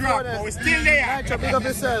 One drop, but we're still there. Nitro, big up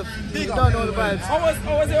yourself. Big up. Done all the vibes. How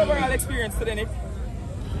was the overall experience today, Nick?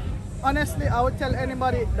 Honestly, I would tell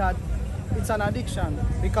anybody that it's an addiction.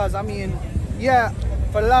 Because, I mean, yeah,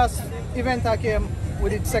 for the last event I came, we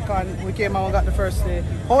did second, we came and we got the first day.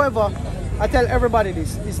 However, I tell everybody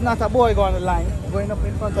this, it's not a boy going on the line, going up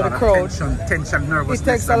in front of the crowd. Tension, nervousness. It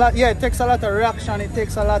takes a lot, yeah, it takes a lot of reaction, it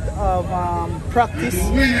takes a lot of practice.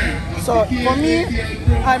 So for me,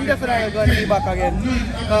 I'm definitely going to be back again.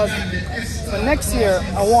 Because So next year,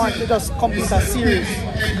 I want to just complete a series.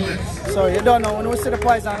 So you don't know, when we see the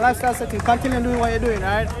price and lifestyle setting, continue doing what you're doing,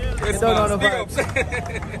 right? You don't know the vibes.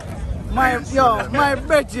 My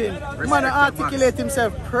virgin, man articulate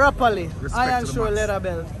himself properly. Ironshore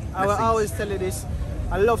LeatherBelt. I will always tell you this.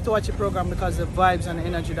 I love to watch your program because the vibes and the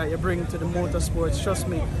energy that you bring to the motorsports. Trust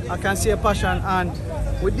me, I can see a passion, and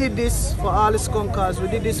we did this for all the skunkers. We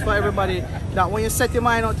did this for everybody. That when you set your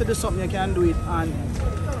mind out to do something, you can do it. And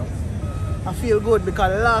I feel good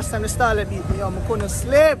because last time the Starlet beat me, I couldn't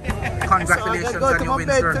sleep. Congratulations so on your win,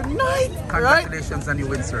 sir. Tonight, Congratulations on your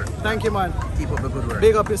win, sir. Thank you, man. Keep up the good work.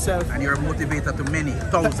 Big up yourself. And you're a motivator to many,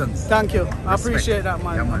 thousands. Thank you. I appreciate that,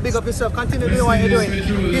 man. Yeah, man. Big up yourself. Continue doing what you're doing.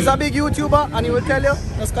 He's a big YouTuber, and he will tell you,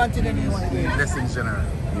 just continue doing what you're doing. Blessings, General.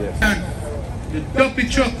 Yes. The Duppy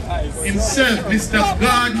Chuck himself, Mr.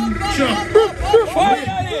 Garden Chuck.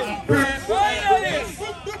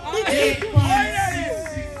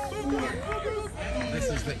 This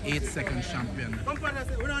is the 8-second champion.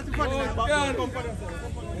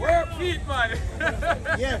 Work feet, man.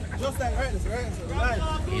 Yeah, just like right.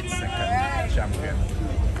 8-second champion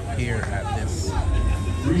here at this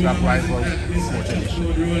Track Rival 4th edition.